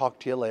talk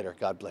to you later.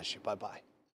 God bless you. Bye-bye.